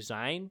of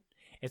design.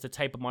 It's a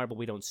type of marble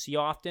we don't see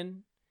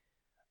often.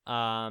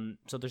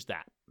 So there's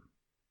that.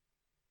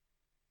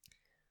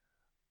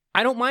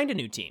 I don't mind a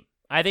new team.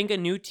 I think a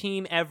new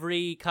team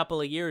every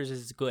couple of years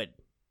is good.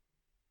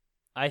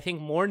 I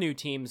think more new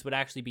teams would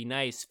actually be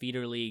nice.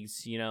 Feeder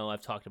leagues,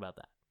 I've talked about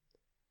that.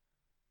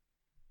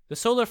 The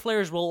Solar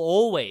Flares will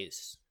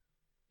always,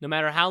 no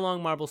matter how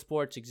long marble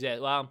sports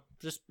exist, well,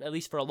 just at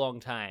least for a long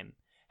time,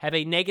 have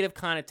a negative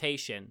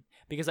connotation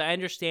because I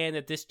understand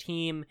that this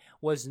team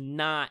was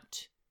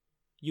not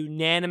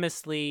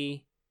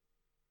unanimously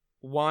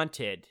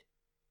wanted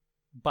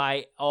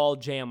by all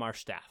JMR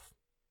staff.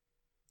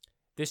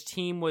 This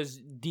team was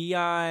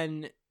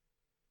Dion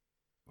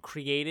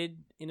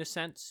created in a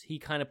sense. He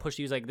kind of pushed.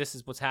 He was like, "This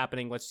is what's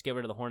happening. Let's just get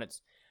rid of the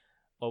Hornets."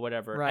 Or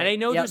whatever. Right. And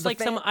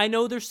I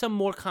know there's some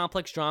more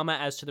complex drama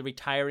as to the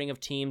retiring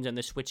of teams and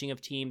the switching of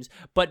teams,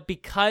 but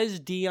because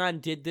Dion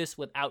did this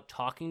without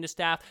talking to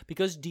staff,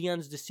 because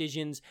Dion's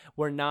decisions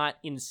were not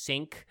in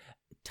sync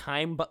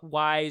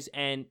time-wise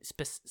and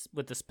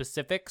with the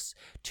specifics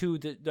to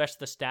the rest of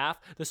the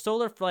staff, the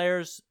Solar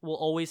Flares will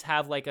always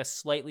have like a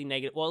slightly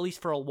negative, well, at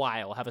least for a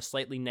while, have a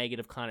slightly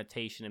negative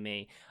connotation to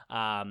me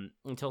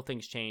until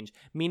things change,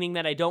 meaning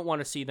that I don't want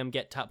to see them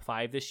get top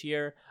 5 this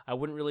year. I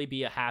wouldn't really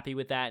be happy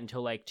with that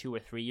until like 2 or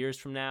 3 years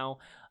from now.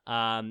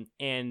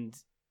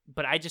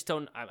 But I just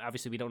don't,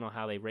 obviously we don't know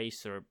how they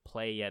race or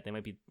play yet. They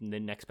might be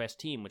the next best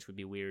team, which would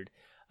be weird.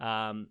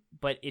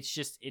 But it's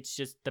just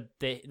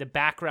the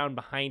background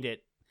behind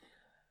it.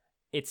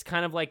 It's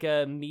kind of like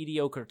a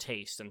mediocre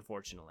taste,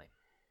 unfortunately.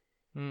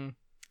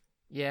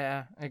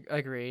 Yeah,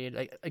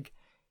 agreed.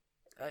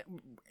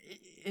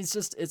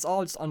 It's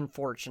all just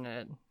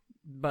unfortunate,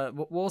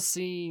 but we'll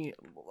see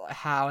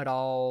how it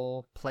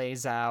all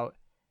plays out.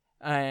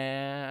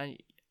 I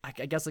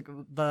guess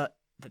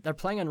they're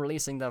planning on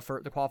releasing the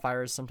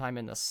qualifiers sometime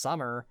in the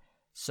summer,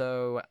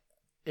 so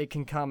it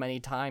can come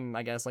anytime.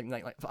 I guess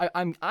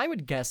I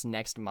would guess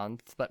next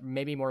month, but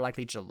maybe more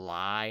likely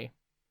July.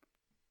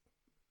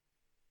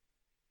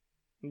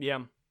 Yeah,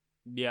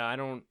 I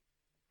don't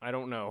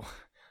know.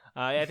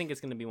 I think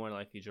it's going to be more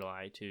likely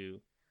July too.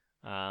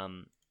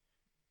 But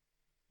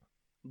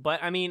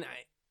I mean,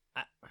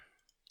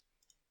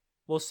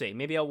 we'll see.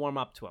 Maybe I'll warm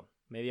up to him.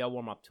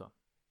 Perhaps.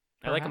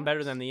 I like him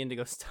better than the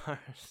Indigo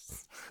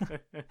Stars.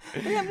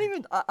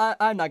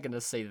 I'm not going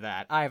to say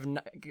that.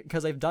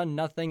 Because they've done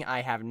nothing.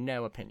 I have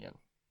no opinion.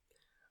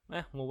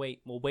 We'll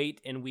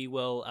wait, and we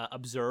will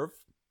observe.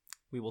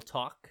 We will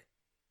talk.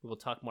 We will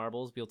talk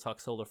marbles. We'll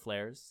talk Solar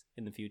Flares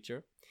in the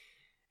future.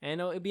 And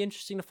it'd be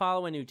interesting to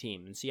follow a new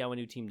team and see how a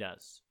new team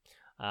does.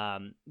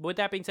 With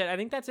that being said, I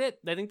think that's it.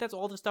 I think that's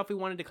all the stuff we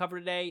wanted to cover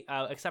today,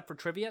 except for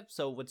trivia.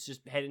 So let's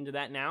just head into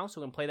that now. So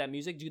we're going to play that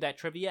music, do that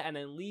trivia, and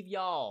then leave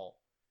y'all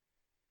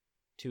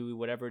to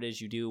whatever it is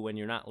you do when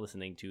you're not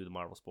listening to the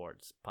Marble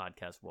Sports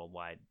Podcast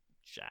Worldwide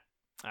chat.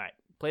 All right,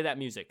 play that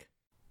music.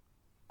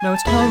 Now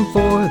it's time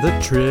for the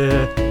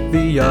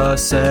trivia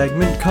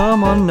segment.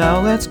 Come on now,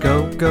 let's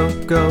go, go,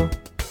 go.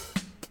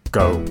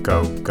 Go,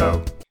 go,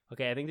 go.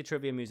 Okay, I think the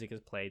trivia music is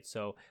played,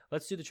 so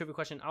let's do the trivia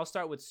question. I'll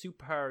start with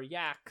Super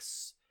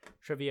Yak's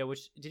trivia,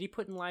 which, did he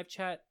put in live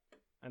chat?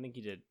 I think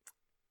he did.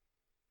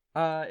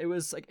 It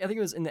was, I think it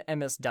was in the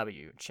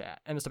MSW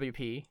chat,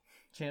 MSWP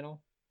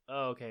channel.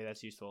 Oh, okay,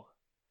 that's useful.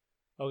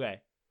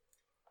 Okay.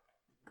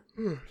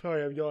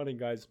 Sorry, I'm yawning,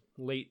 guys.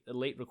 Late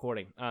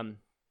recording.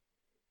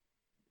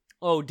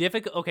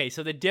 Okay,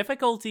 so the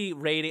difficulty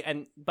rating,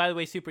 and by the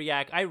way, Super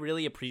Yak, I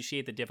really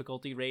appreciate the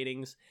difficulty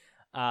ratings.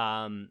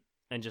 And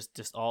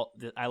just all,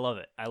 I love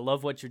it. I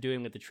love what you're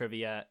doing with the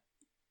trivia.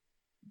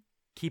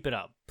 Keep it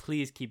up.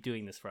 Please keep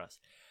doing this for us.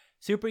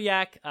 Super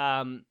Yak,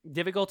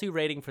 difficulty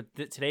rating for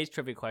today's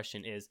trivia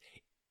question is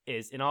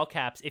in all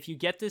caps. If you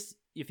get this,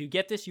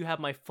 you have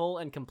my full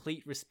and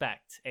complete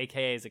respect.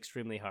 AKA is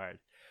extremely hard.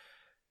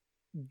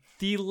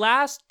 The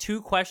last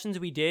 2 questions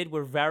we did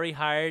were very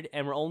hard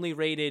and were only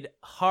rated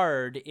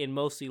hard in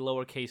mostly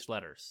lowercase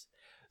letters.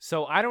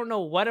 So I don't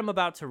know what I'm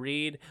about to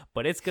read,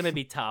 but it's going to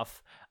be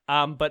tough.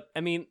 But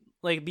I mean,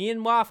 like, me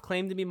and Waff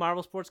claim to be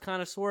Marble Sports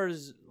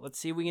connoisseurs. Let's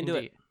see if we can do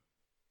it.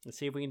 Let's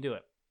see if we can do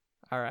it.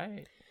 All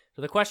right.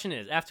 So the question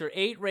is, after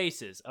 8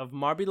 races of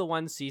Marbula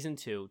 1 Season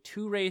 2,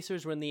 2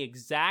 racers were in the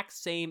exact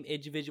same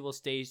individual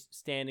stage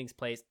standings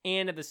place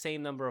and at the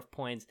same number of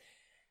points.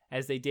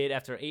 as they did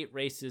after 8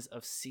 races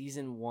of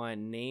season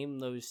 1. Name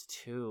those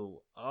 2.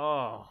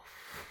 Oh,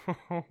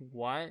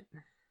 what?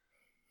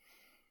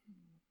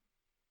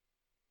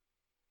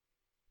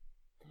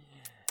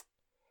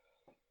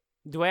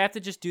 Do I have to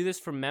just do this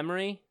from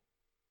memory?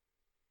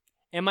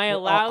 Am I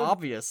allowed?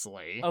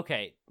 Obviously.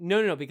 Okay,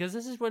 no, because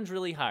this one's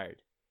really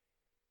hard,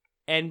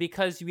 and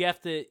because you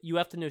have to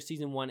know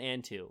season 1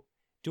 and 2.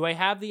 Do I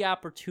have the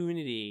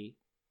opportunity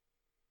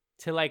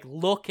to like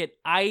look at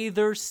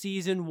either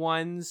season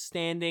 1's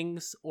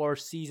standings or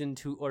season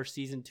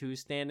 2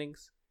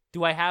 standings?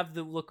 Do I have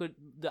the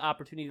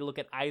opportunity to look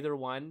at either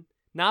one?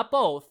 Not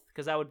both,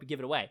 because I would give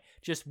it away.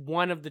 Just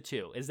one of the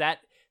 2. Is that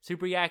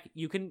Super Yak?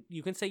 You can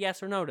say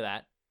yes or no to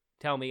that.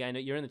 Tell me. I know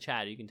you're in the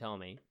chat. You can tell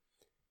me.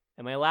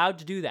 Am I allowed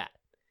to do that?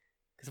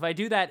 Because if I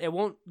do that, it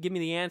won't give me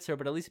the answer,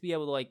 but at least be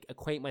able to like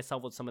acquaint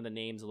myself with some of the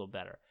names a little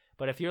better.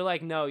 But if you're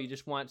like, no, you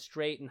just want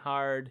straight and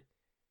hard.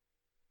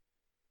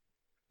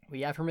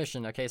 We have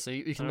permission. Okay, so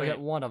you can look Alright.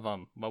 at one of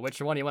them. But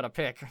which one do you want to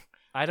pick?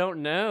 I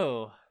don't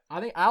know. I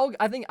think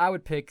I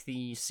would pick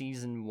the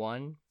season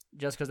 1,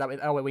 just because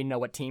that way we know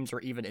what teams are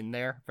even in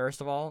there.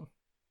 First of all.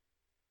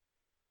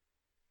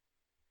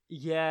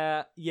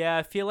 Yeah,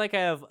 I feel like I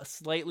have a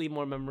slightly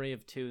more memory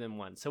of 2 than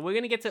 1. So we're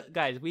gonna get to,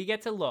 guys, we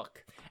get to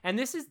look, and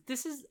this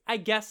is I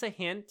guess a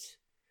hint.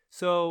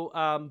 So,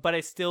 but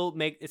it's still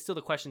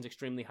the question's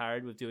extremely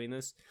hard with doing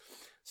this.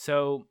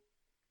 So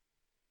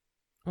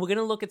we're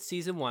gonna look at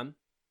season 1,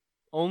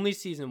 only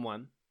season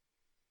 1,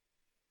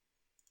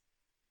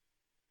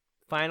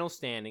 final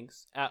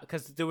standings,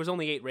 because there was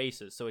only 8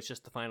 races, so it's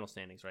just the final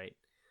standings, right?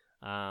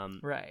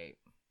 Right.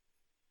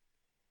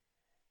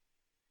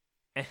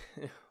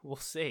 We'll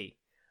see.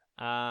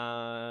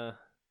 Here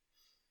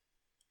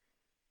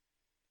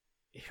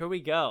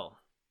we go.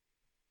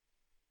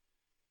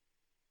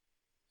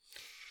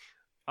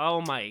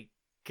 Oh my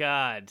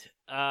god.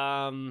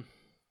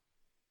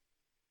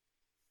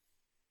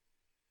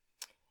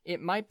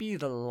 It might be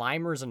the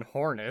Limers and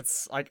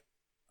Hornets. Like,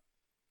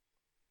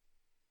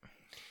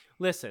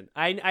 listen,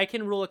 I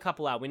can rule a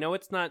couple out. We know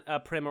it's not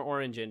Prim or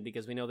Origin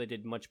because we know they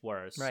did much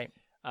worse. right.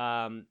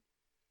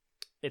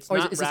 It's Oh,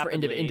 not is this for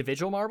rapidly.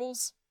 individual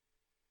marbles?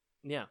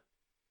 Yeah.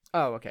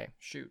 Oh, okay.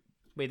 Shoot.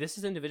 Wait, this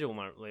is individual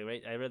marble,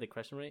 right? I read the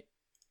question right.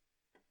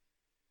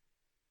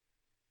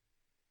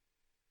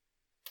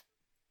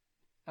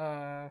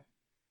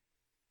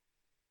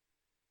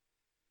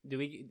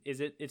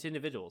 It's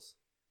individuals.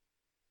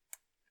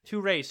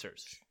 2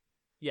 racers.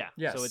 Yeah.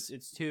 Yes. So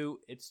it's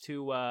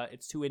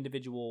two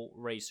individual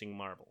racing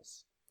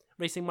marbles.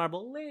 Racing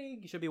Marble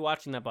League. You should be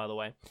watching that, by the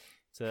way.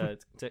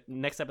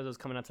 Next episode's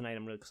coming out tonight.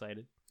 I'm really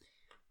excited.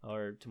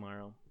 Or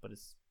tomorrow, but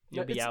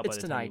you'll be out by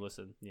the time you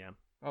listen. Yeah.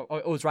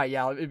 Oh, it's right.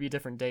 Yeah, it'd be a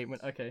different date.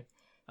 Okay.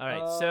 All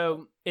right.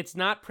 So it's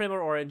not Prim or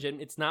Origin.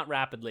 It's not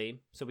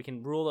Rapidly. So we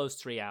can rule those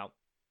 3 out.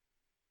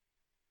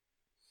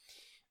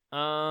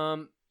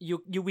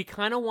 We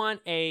kind of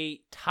want a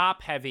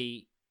top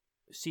heavy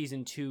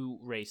season 2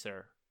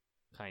 racer,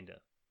 kinda,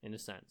 in a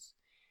sense.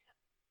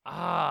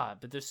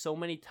 But there's so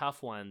many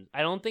tough ones.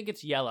 I don't think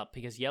it's Yellup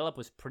because Yellup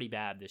was pretty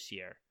bad this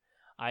year.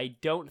 I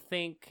don't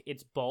think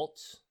it's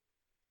Bolt.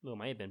 Oh, it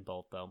might have been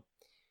Bolt though.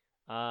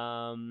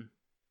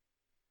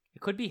 It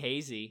could be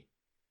Hazy.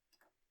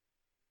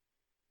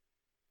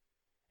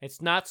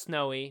 It's not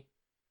Snowy.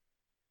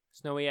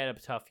 Snowy had a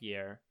tough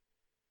year.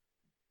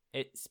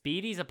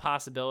 Speedy's a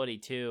possibility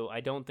too.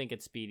 I don't think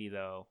it's Speedy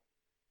though.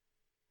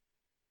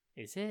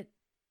 Is it?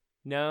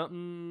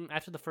 No.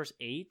 After the first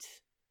 8?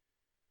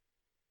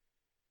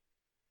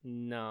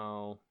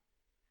 No.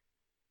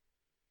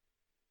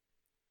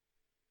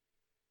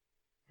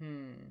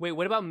 Wait,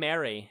 what about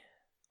Mary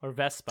or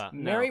Vespa?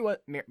 Mary No.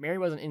 Mary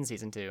wasn't in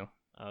season 2.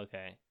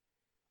 Okay.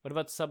 What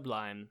about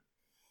Sublime?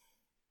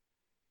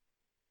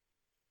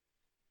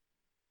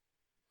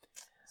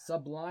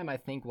 Sublime, I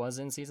think, was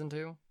in season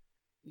 2.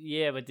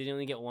 Yeah, but did he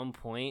only get 1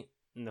 point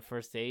in the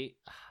first 8?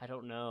 I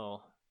don't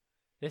know.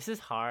 This is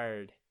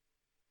hard.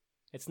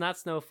 It's not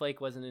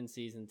Snowflake wasn't in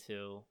season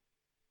 2.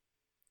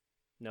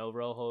 No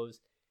Rojos.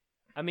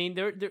 I mean,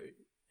 they're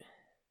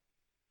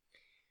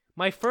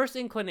my first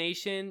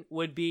inclination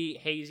would be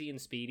Hazy and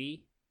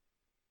Speedy.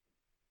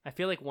 I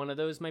feel like one of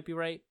those might be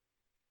right.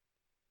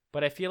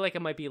 But I feel like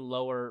it might be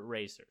lower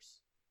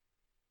racers.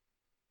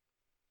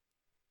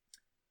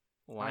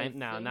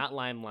 Not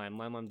Lime.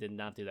 Lime did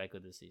not do that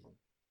good this season.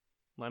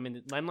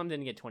 Lime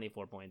didn't get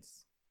 24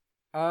 points.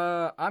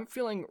 I'm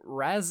feeling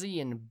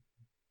Razzie and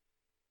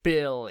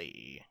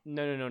Billy.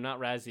 No, not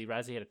Razzie.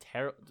 Razzie had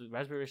the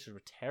Raspberry Racers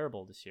were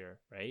terrible this year,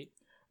 right?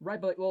 Right,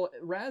 but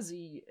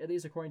Razzie, at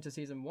least according to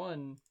season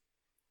 1,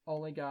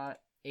 only got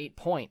 8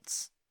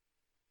 points.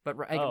 But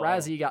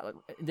Razzie got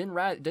didn't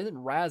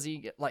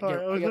Razzie get like? at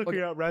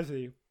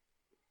Razzie.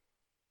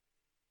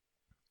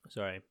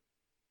 Sorry.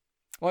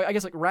 Well, I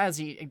guess like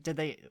Razzie,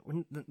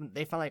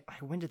 they felt like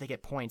when did they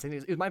get points? I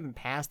think it might have been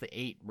past the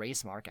 8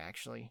 race mark.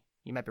 Actually,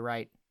 you might be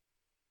right.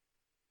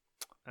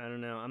 I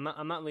don't know.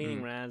 I'm not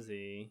leaning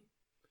Razzie.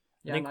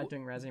 Yeah, I'm not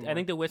doing Razzie. I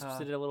think the Wisps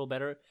did it a little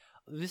better.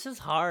 This is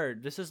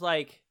hard. This is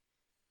like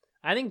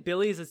I think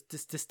Billy is a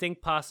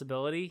distinct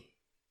possibility.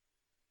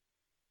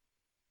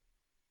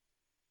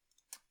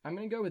 I'm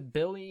gonna go with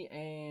Billy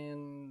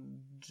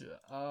and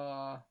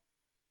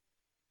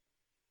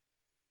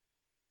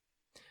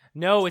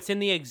No, it's in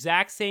the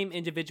exact same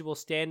individual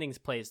standings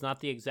place,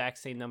 not the exact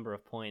same number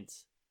of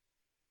points.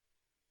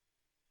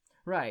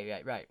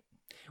 Right.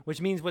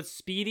 Which means was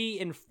Speedy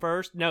in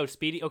first? No,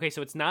 Speedy. Okay,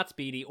 so it's not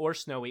Speedy or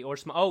Snowy or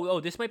Oh,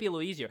 this might be a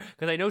little easier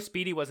because I know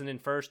Speedy wasn't in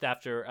first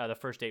after the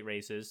first 8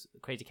 races.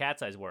 Crazy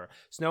Cat's Eyes were.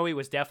 Snowy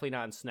was definitely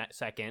not in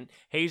second.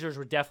 Hazers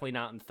were definitely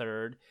not in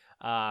third.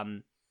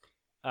 Mallard.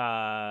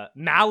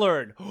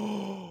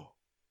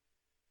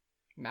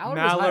 Mallard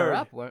was higher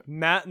up.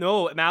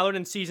 Mallard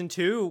in season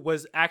 2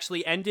 was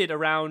actually ended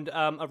around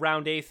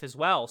 8th as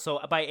well. So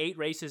by 8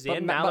 races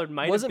in, Mallard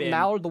might have been.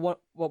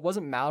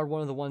 Wasn't Mallard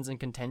one of the ones in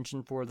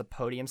contention for the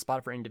podium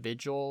spot for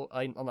individual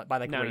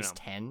by race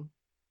 10?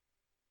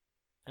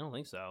 I don't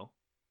think so.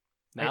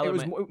 It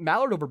was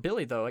Mallard over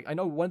Billy though. Like I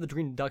know one of the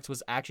Green Ducks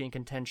was actually in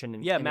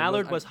contention.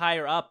 Mallard was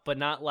higher up, but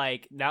not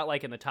like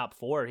in the top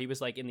 4. He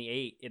was like in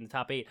the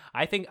top 8.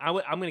 I think I'm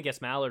gonna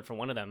guess Mallard for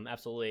one of them.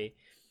 Absolutely.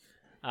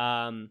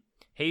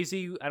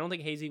 Hazy, I don't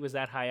think Hazy was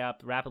that high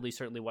up. Rapidly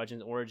certainly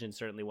wasn't. Origin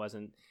certainly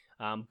wasn't.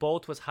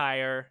 Bolt was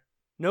higher.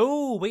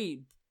 No,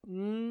 wait.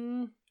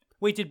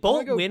 Wait, did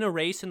Bolt win a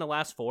race in the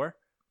last 4?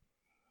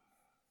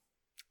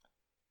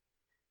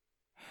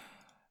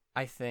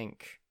 I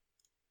think.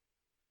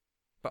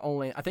 But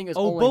I think it was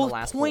only in the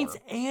last 4. Both points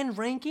and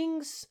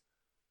rankings?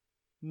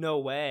 No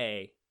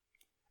way.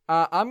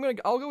 I'll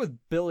go with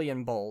Billy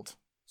and Bolt.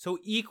 So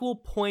equal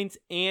points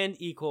and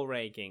equal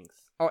rankings.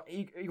 Oh,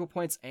 equal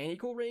points and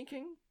equal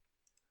ranking?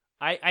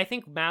 I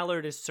think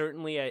Mallard is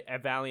certainly a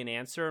valiant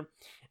answer.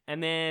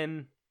 And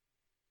then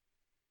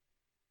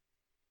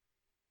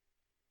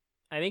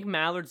I think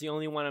Mallard's the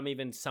only one I'm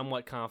even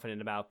somewhat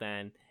confident about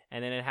then.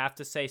 And then I'd have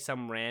to say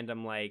some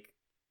random like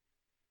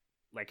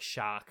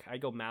Shock.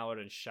 I'd go Mallard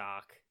and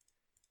Shock.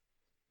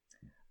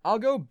 I'll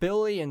go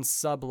Billy and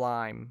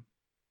Sublime.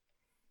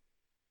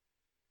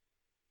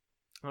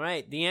 All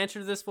right, the answer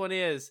to this one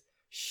is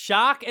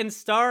Shock and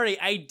Starry.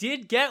 I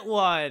did get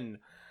one.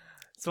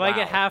 So wow. I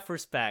get half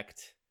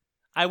respect.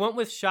 I went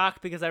with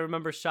Shock because I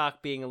remember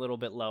Shock being a little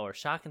bit lower.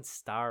 Shock and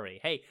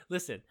Starry. Hey,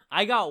 listen,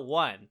 I got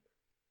one.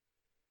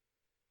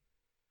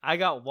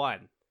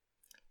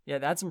 Yeah,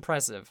 that's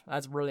impressive.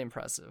 That's really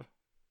impressive.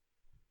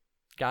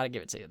 Gotta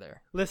give it to you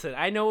there. Listen,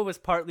 I know it was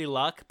partly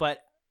luck,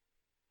 but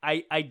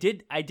I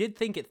did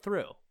think it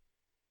through.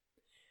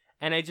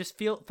 And I just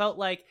felt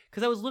like,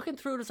 because I was looking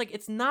through it,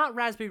 it's not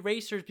Raspberry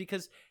Racers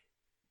because,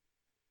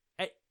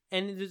 I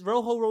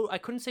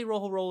couldn't say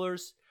Rojo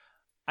Rollers,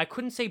 I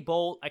couldn't say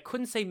Bolt, I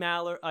couldn't say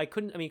Mallard,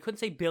 couldn't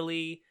say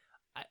Billy,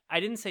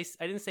 I didn't say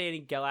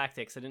any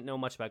Galactics, I didn't know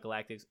much about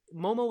Galactics.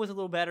 Momo was a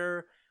little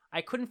better,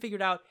 I couldn't figure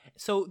it out.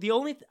 So the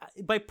only,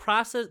 by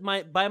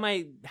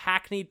my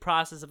hackneyed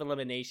process of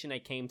elimination, I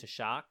came to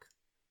Shock.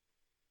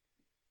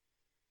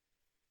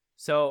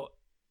 So,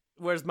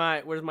 where's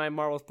my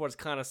Marvel Sports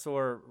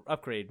Connoisseur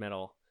upgrade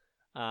medal?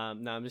 No,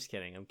 I'm just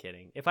kidding. I'm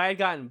kidding. If I had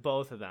gotten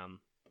both of them,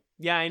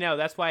 yeah, I know.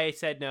 That's why I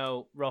said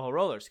no Rojo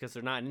Rollers, because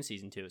they're not in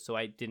season 2. So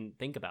I didn't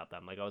think about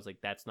them. Like I was like,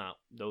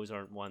 those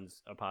aren't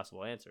ones are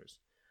possible answers.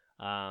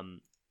 Right.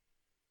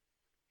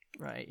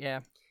 Yeah.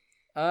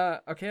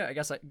 Okay. I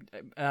guess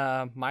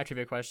my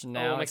trivia question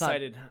now. Oh, I'm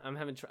excited.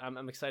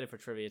 I'm excited for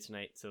trivia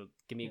tonight. So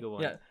give me a good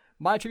one. Yeah.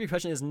 My trivia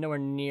question is nowhere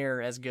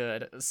near as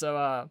good.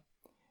 So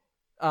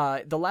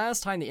the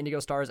last time the Indigo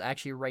Stars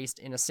actually raced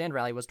in a sand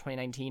rally was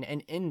 2019,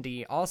 and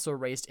Indy also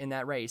raced in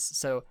that race.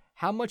 So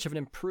how much of an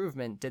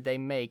improvement did they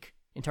make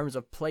in terms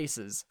of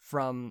places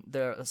from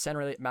the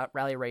sand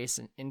rally race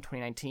in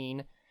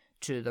 2019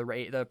 to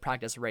the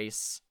practice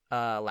race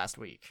last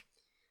week?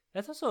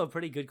 That's also a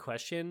pretty good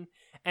question,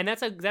 and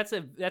that's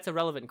a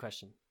relevant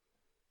question.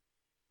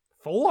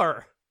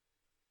 4?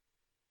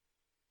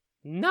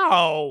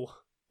 No.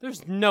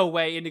 There's no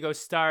way Indigo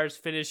Stars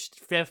finished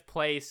 5th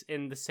place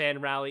in the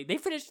sand rally. They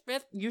finished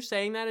 5th? You're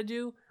saying that,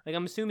 Adu? Like,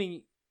 I'm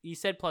assuming he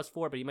said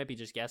 +4, but he might be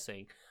just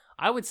guessing.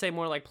 I would say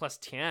more like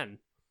 +10.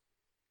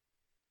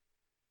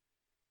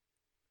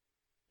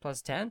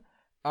 +10?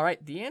 All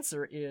right, the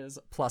answer is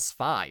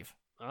 +5.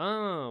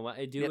 Oh, well,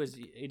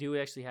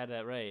 Adu actually had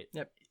that right.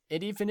 Yep.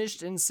 Indy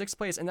finished in 6th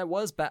place, and that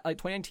was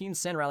 2019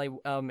 sand rally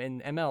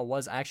in ML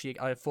was actually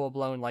a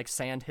full-blown like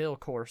sand hill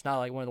course, not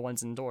like one of the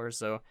ones indoors,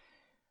 so...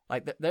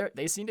 Like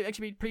they seem to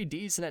actually be pretty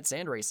decent at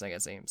sand racing,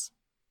 it seems.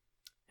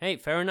 Hey,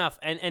 fair enough.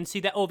 And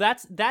see that. Oh,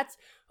 that's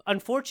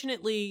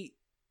unfortunately.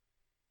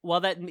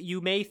 While that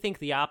you may think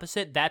the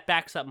opposite, that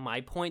backs up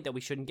my point that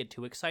we shouldn't get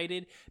too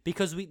excited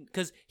because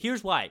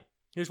here's why.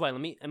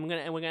 I'm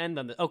gonna end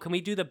on this. Oh, can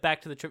we do the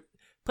back to the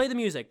play the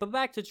music? But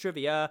back to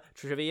trivia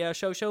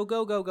show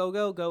go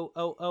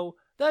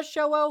the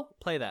show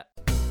play that.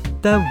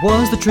 That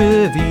was the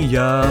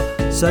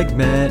trivia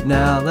segment.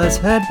 Now let's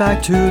head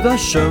back to the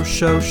show.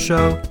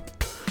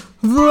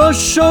 The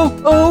show.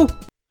 Oh.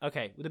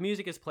 Okay, the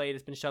music is played.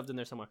 It's been shoved in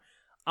there somewhere.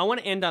 I want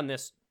to end on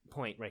this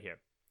point right here.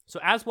 So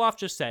as Waff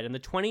just said, in the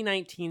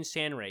 2019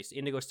 sand race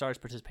Indigo Stars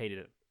participated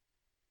in,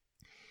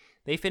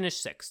 they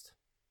finished 6th.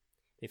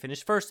 They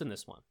finished 1st in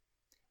this one,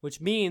 which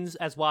means,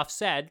 as Waff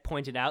said,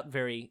 pointed out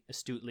very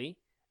astutely,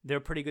 they're a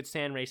pretty good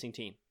sand racing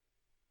team.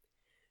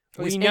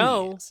 We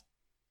know,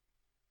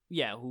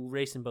 yeah, who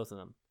raced in both of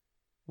them.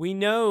 We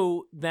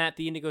know that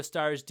the Indigo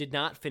Stars did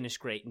not finish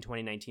great in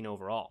 2019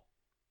 overall.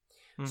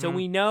 So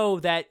we know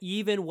that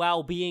even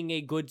while being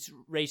a good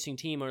racing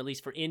team, or at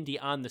least for Indy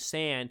on the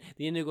sand,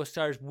 the Indigo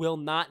Stars will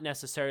not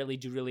necessarily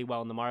do really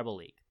well in the Marble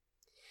League.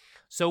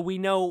 So we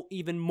know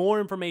even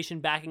more information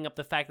backing up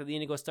the fact that the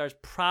Indigo Stars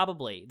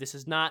probably, this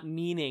is not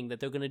meaning that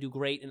they're going to do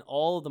great in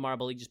all of the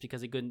Marble League just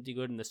because they couldn't do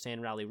good in the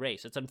Sand Rally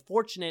race. It's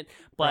unfortunate,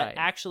 but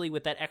actually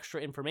with that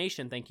extra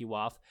information, thank you,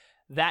 Waff,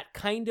 that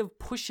kind of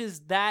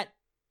pushes that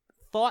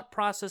thought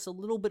process a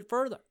little bit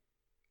further.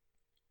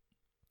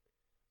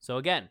 So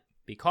again,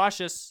 be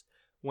cautious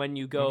when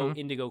you go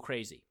Indigo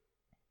crazy.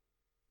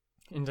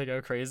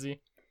 Indigo crazy.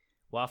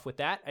 Waff, with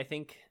that, I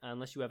think,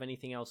 unless you have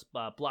anything else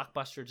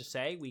blockbuster to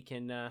say, we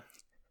can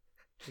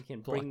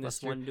bring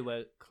this one to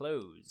a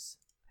close.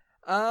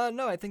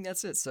 No, I think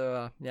that's it.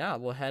 So, yeah,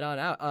 we'll head on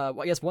out.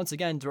 Well, I guess once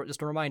again,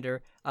 just a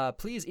reminder,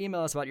 please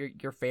email us about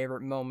your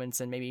favorite moments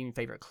and maybe even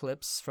favorite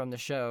clips from the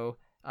show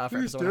for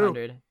episode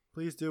 100.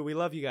 Please do. We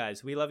love you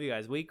guys.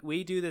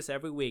 We do this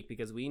every week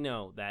because we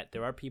know that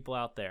there are people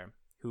out there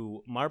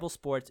who marble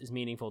sports is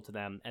meaningful to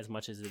them as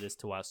much as it is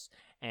to us.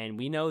 And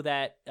we know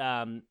that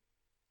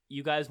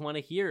you guys want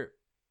to hear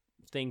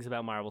things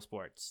about marble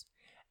sports.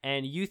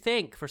 And you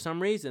think, for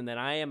some reason, that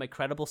I am a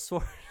credible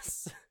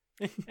source.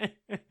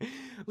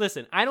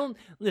 Listen,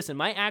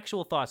 my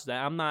actual thoughts are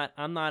that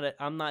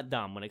I'm not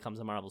dumb when it comes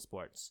to marble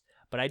sports.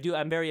 But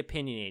I'm very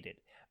opinionated.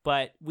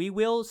 But we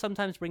will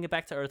sometimes bring it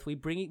back to earth. We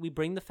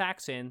bring the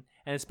facts in,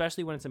 and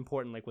especially when it's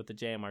important, like with the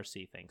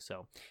JMRC thing.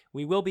 So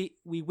we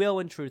will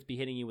in truth be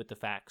hitting you with the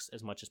facts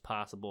as much as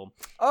possible.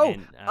 Oh,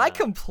 and, I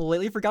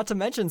completely forgot to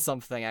mention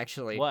something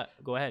actually. What?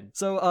 Go ahead.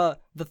 So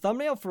the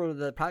thumbnail for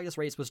the practice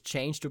race was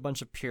changed to a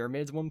bunch of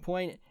pyramids at one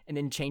point, and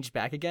then changed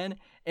back again.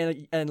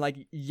 And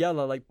like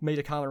Yella like made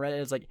a comment Reddit.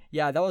 It's like,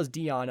 yeah, that was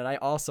Dion, and I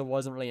also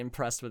wasn't really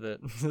impressed with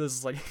it. This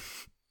is like,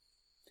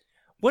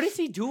 what is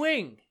he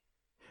doing?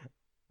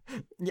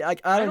 Yeah,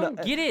 like, I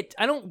don't get it.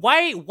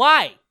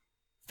 Why?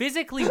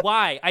 Physically,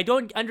 why? I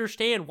don't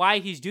understand why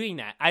he's doing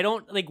that. I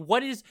don't, like,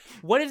 what is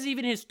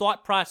even his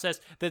thought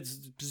process that's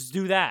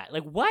do that?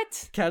 Like,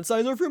 what? Cat's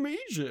eyes are from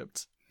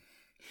Egypt.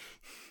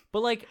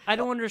 But, like, I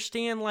don't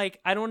understand, why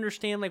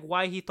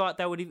he thought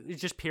that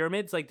it's just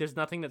pyramids. Like, there's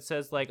nothing that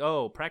says, like,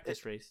 oh,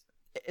 practice race.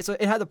 So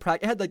it had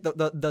like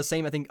the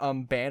same, I think,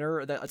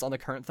 banner that's on the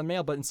current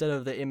thumbnail, but instead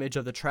of the image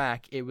of the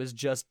track, it was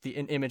just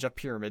an image of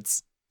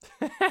pyramids.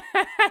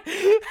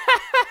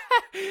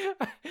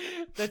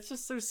 That's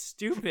just so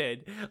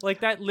stupid. Like,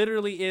 that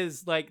literally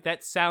is, like,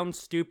 that sounds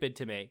stupid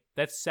to me.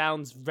 That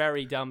sounds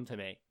very dumb to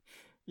me.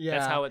 Yeah,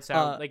 that's how it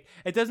sounds. Like,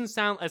 it doesn't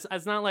sound.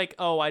 It's not like,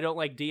 oh, I don't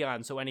like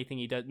Dion, so anything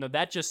he does. No,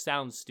 that just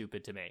sounds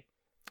stupid to me.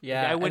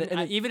 Yeah, like, I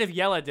wouldn't. Even if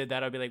Yella did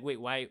that, I'd be like,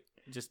 wait, why?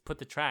 Just put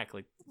the track,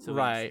 like. So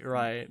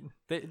right.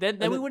 Then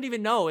we wouldn't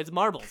even know it's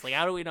marbles. Like,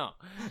 how do we know?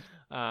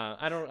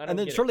 I don't. And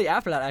then shortly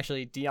after that,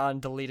 actually, Dion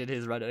deleted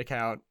his Reddit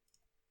account.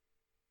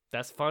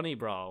 That's funny,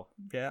 bro.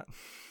 Yeah.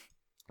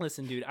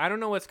 Listen, dude, I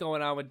don't know what's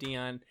going on with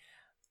Dion,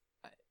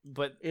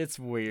 but it's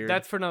weird.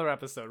 That's for another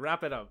episode.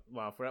 Wrap it up.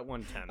 Wow, we're at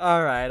 110.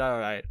 All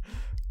right.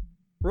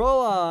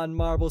 Roll on,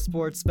 Marble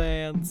Sports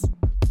fans.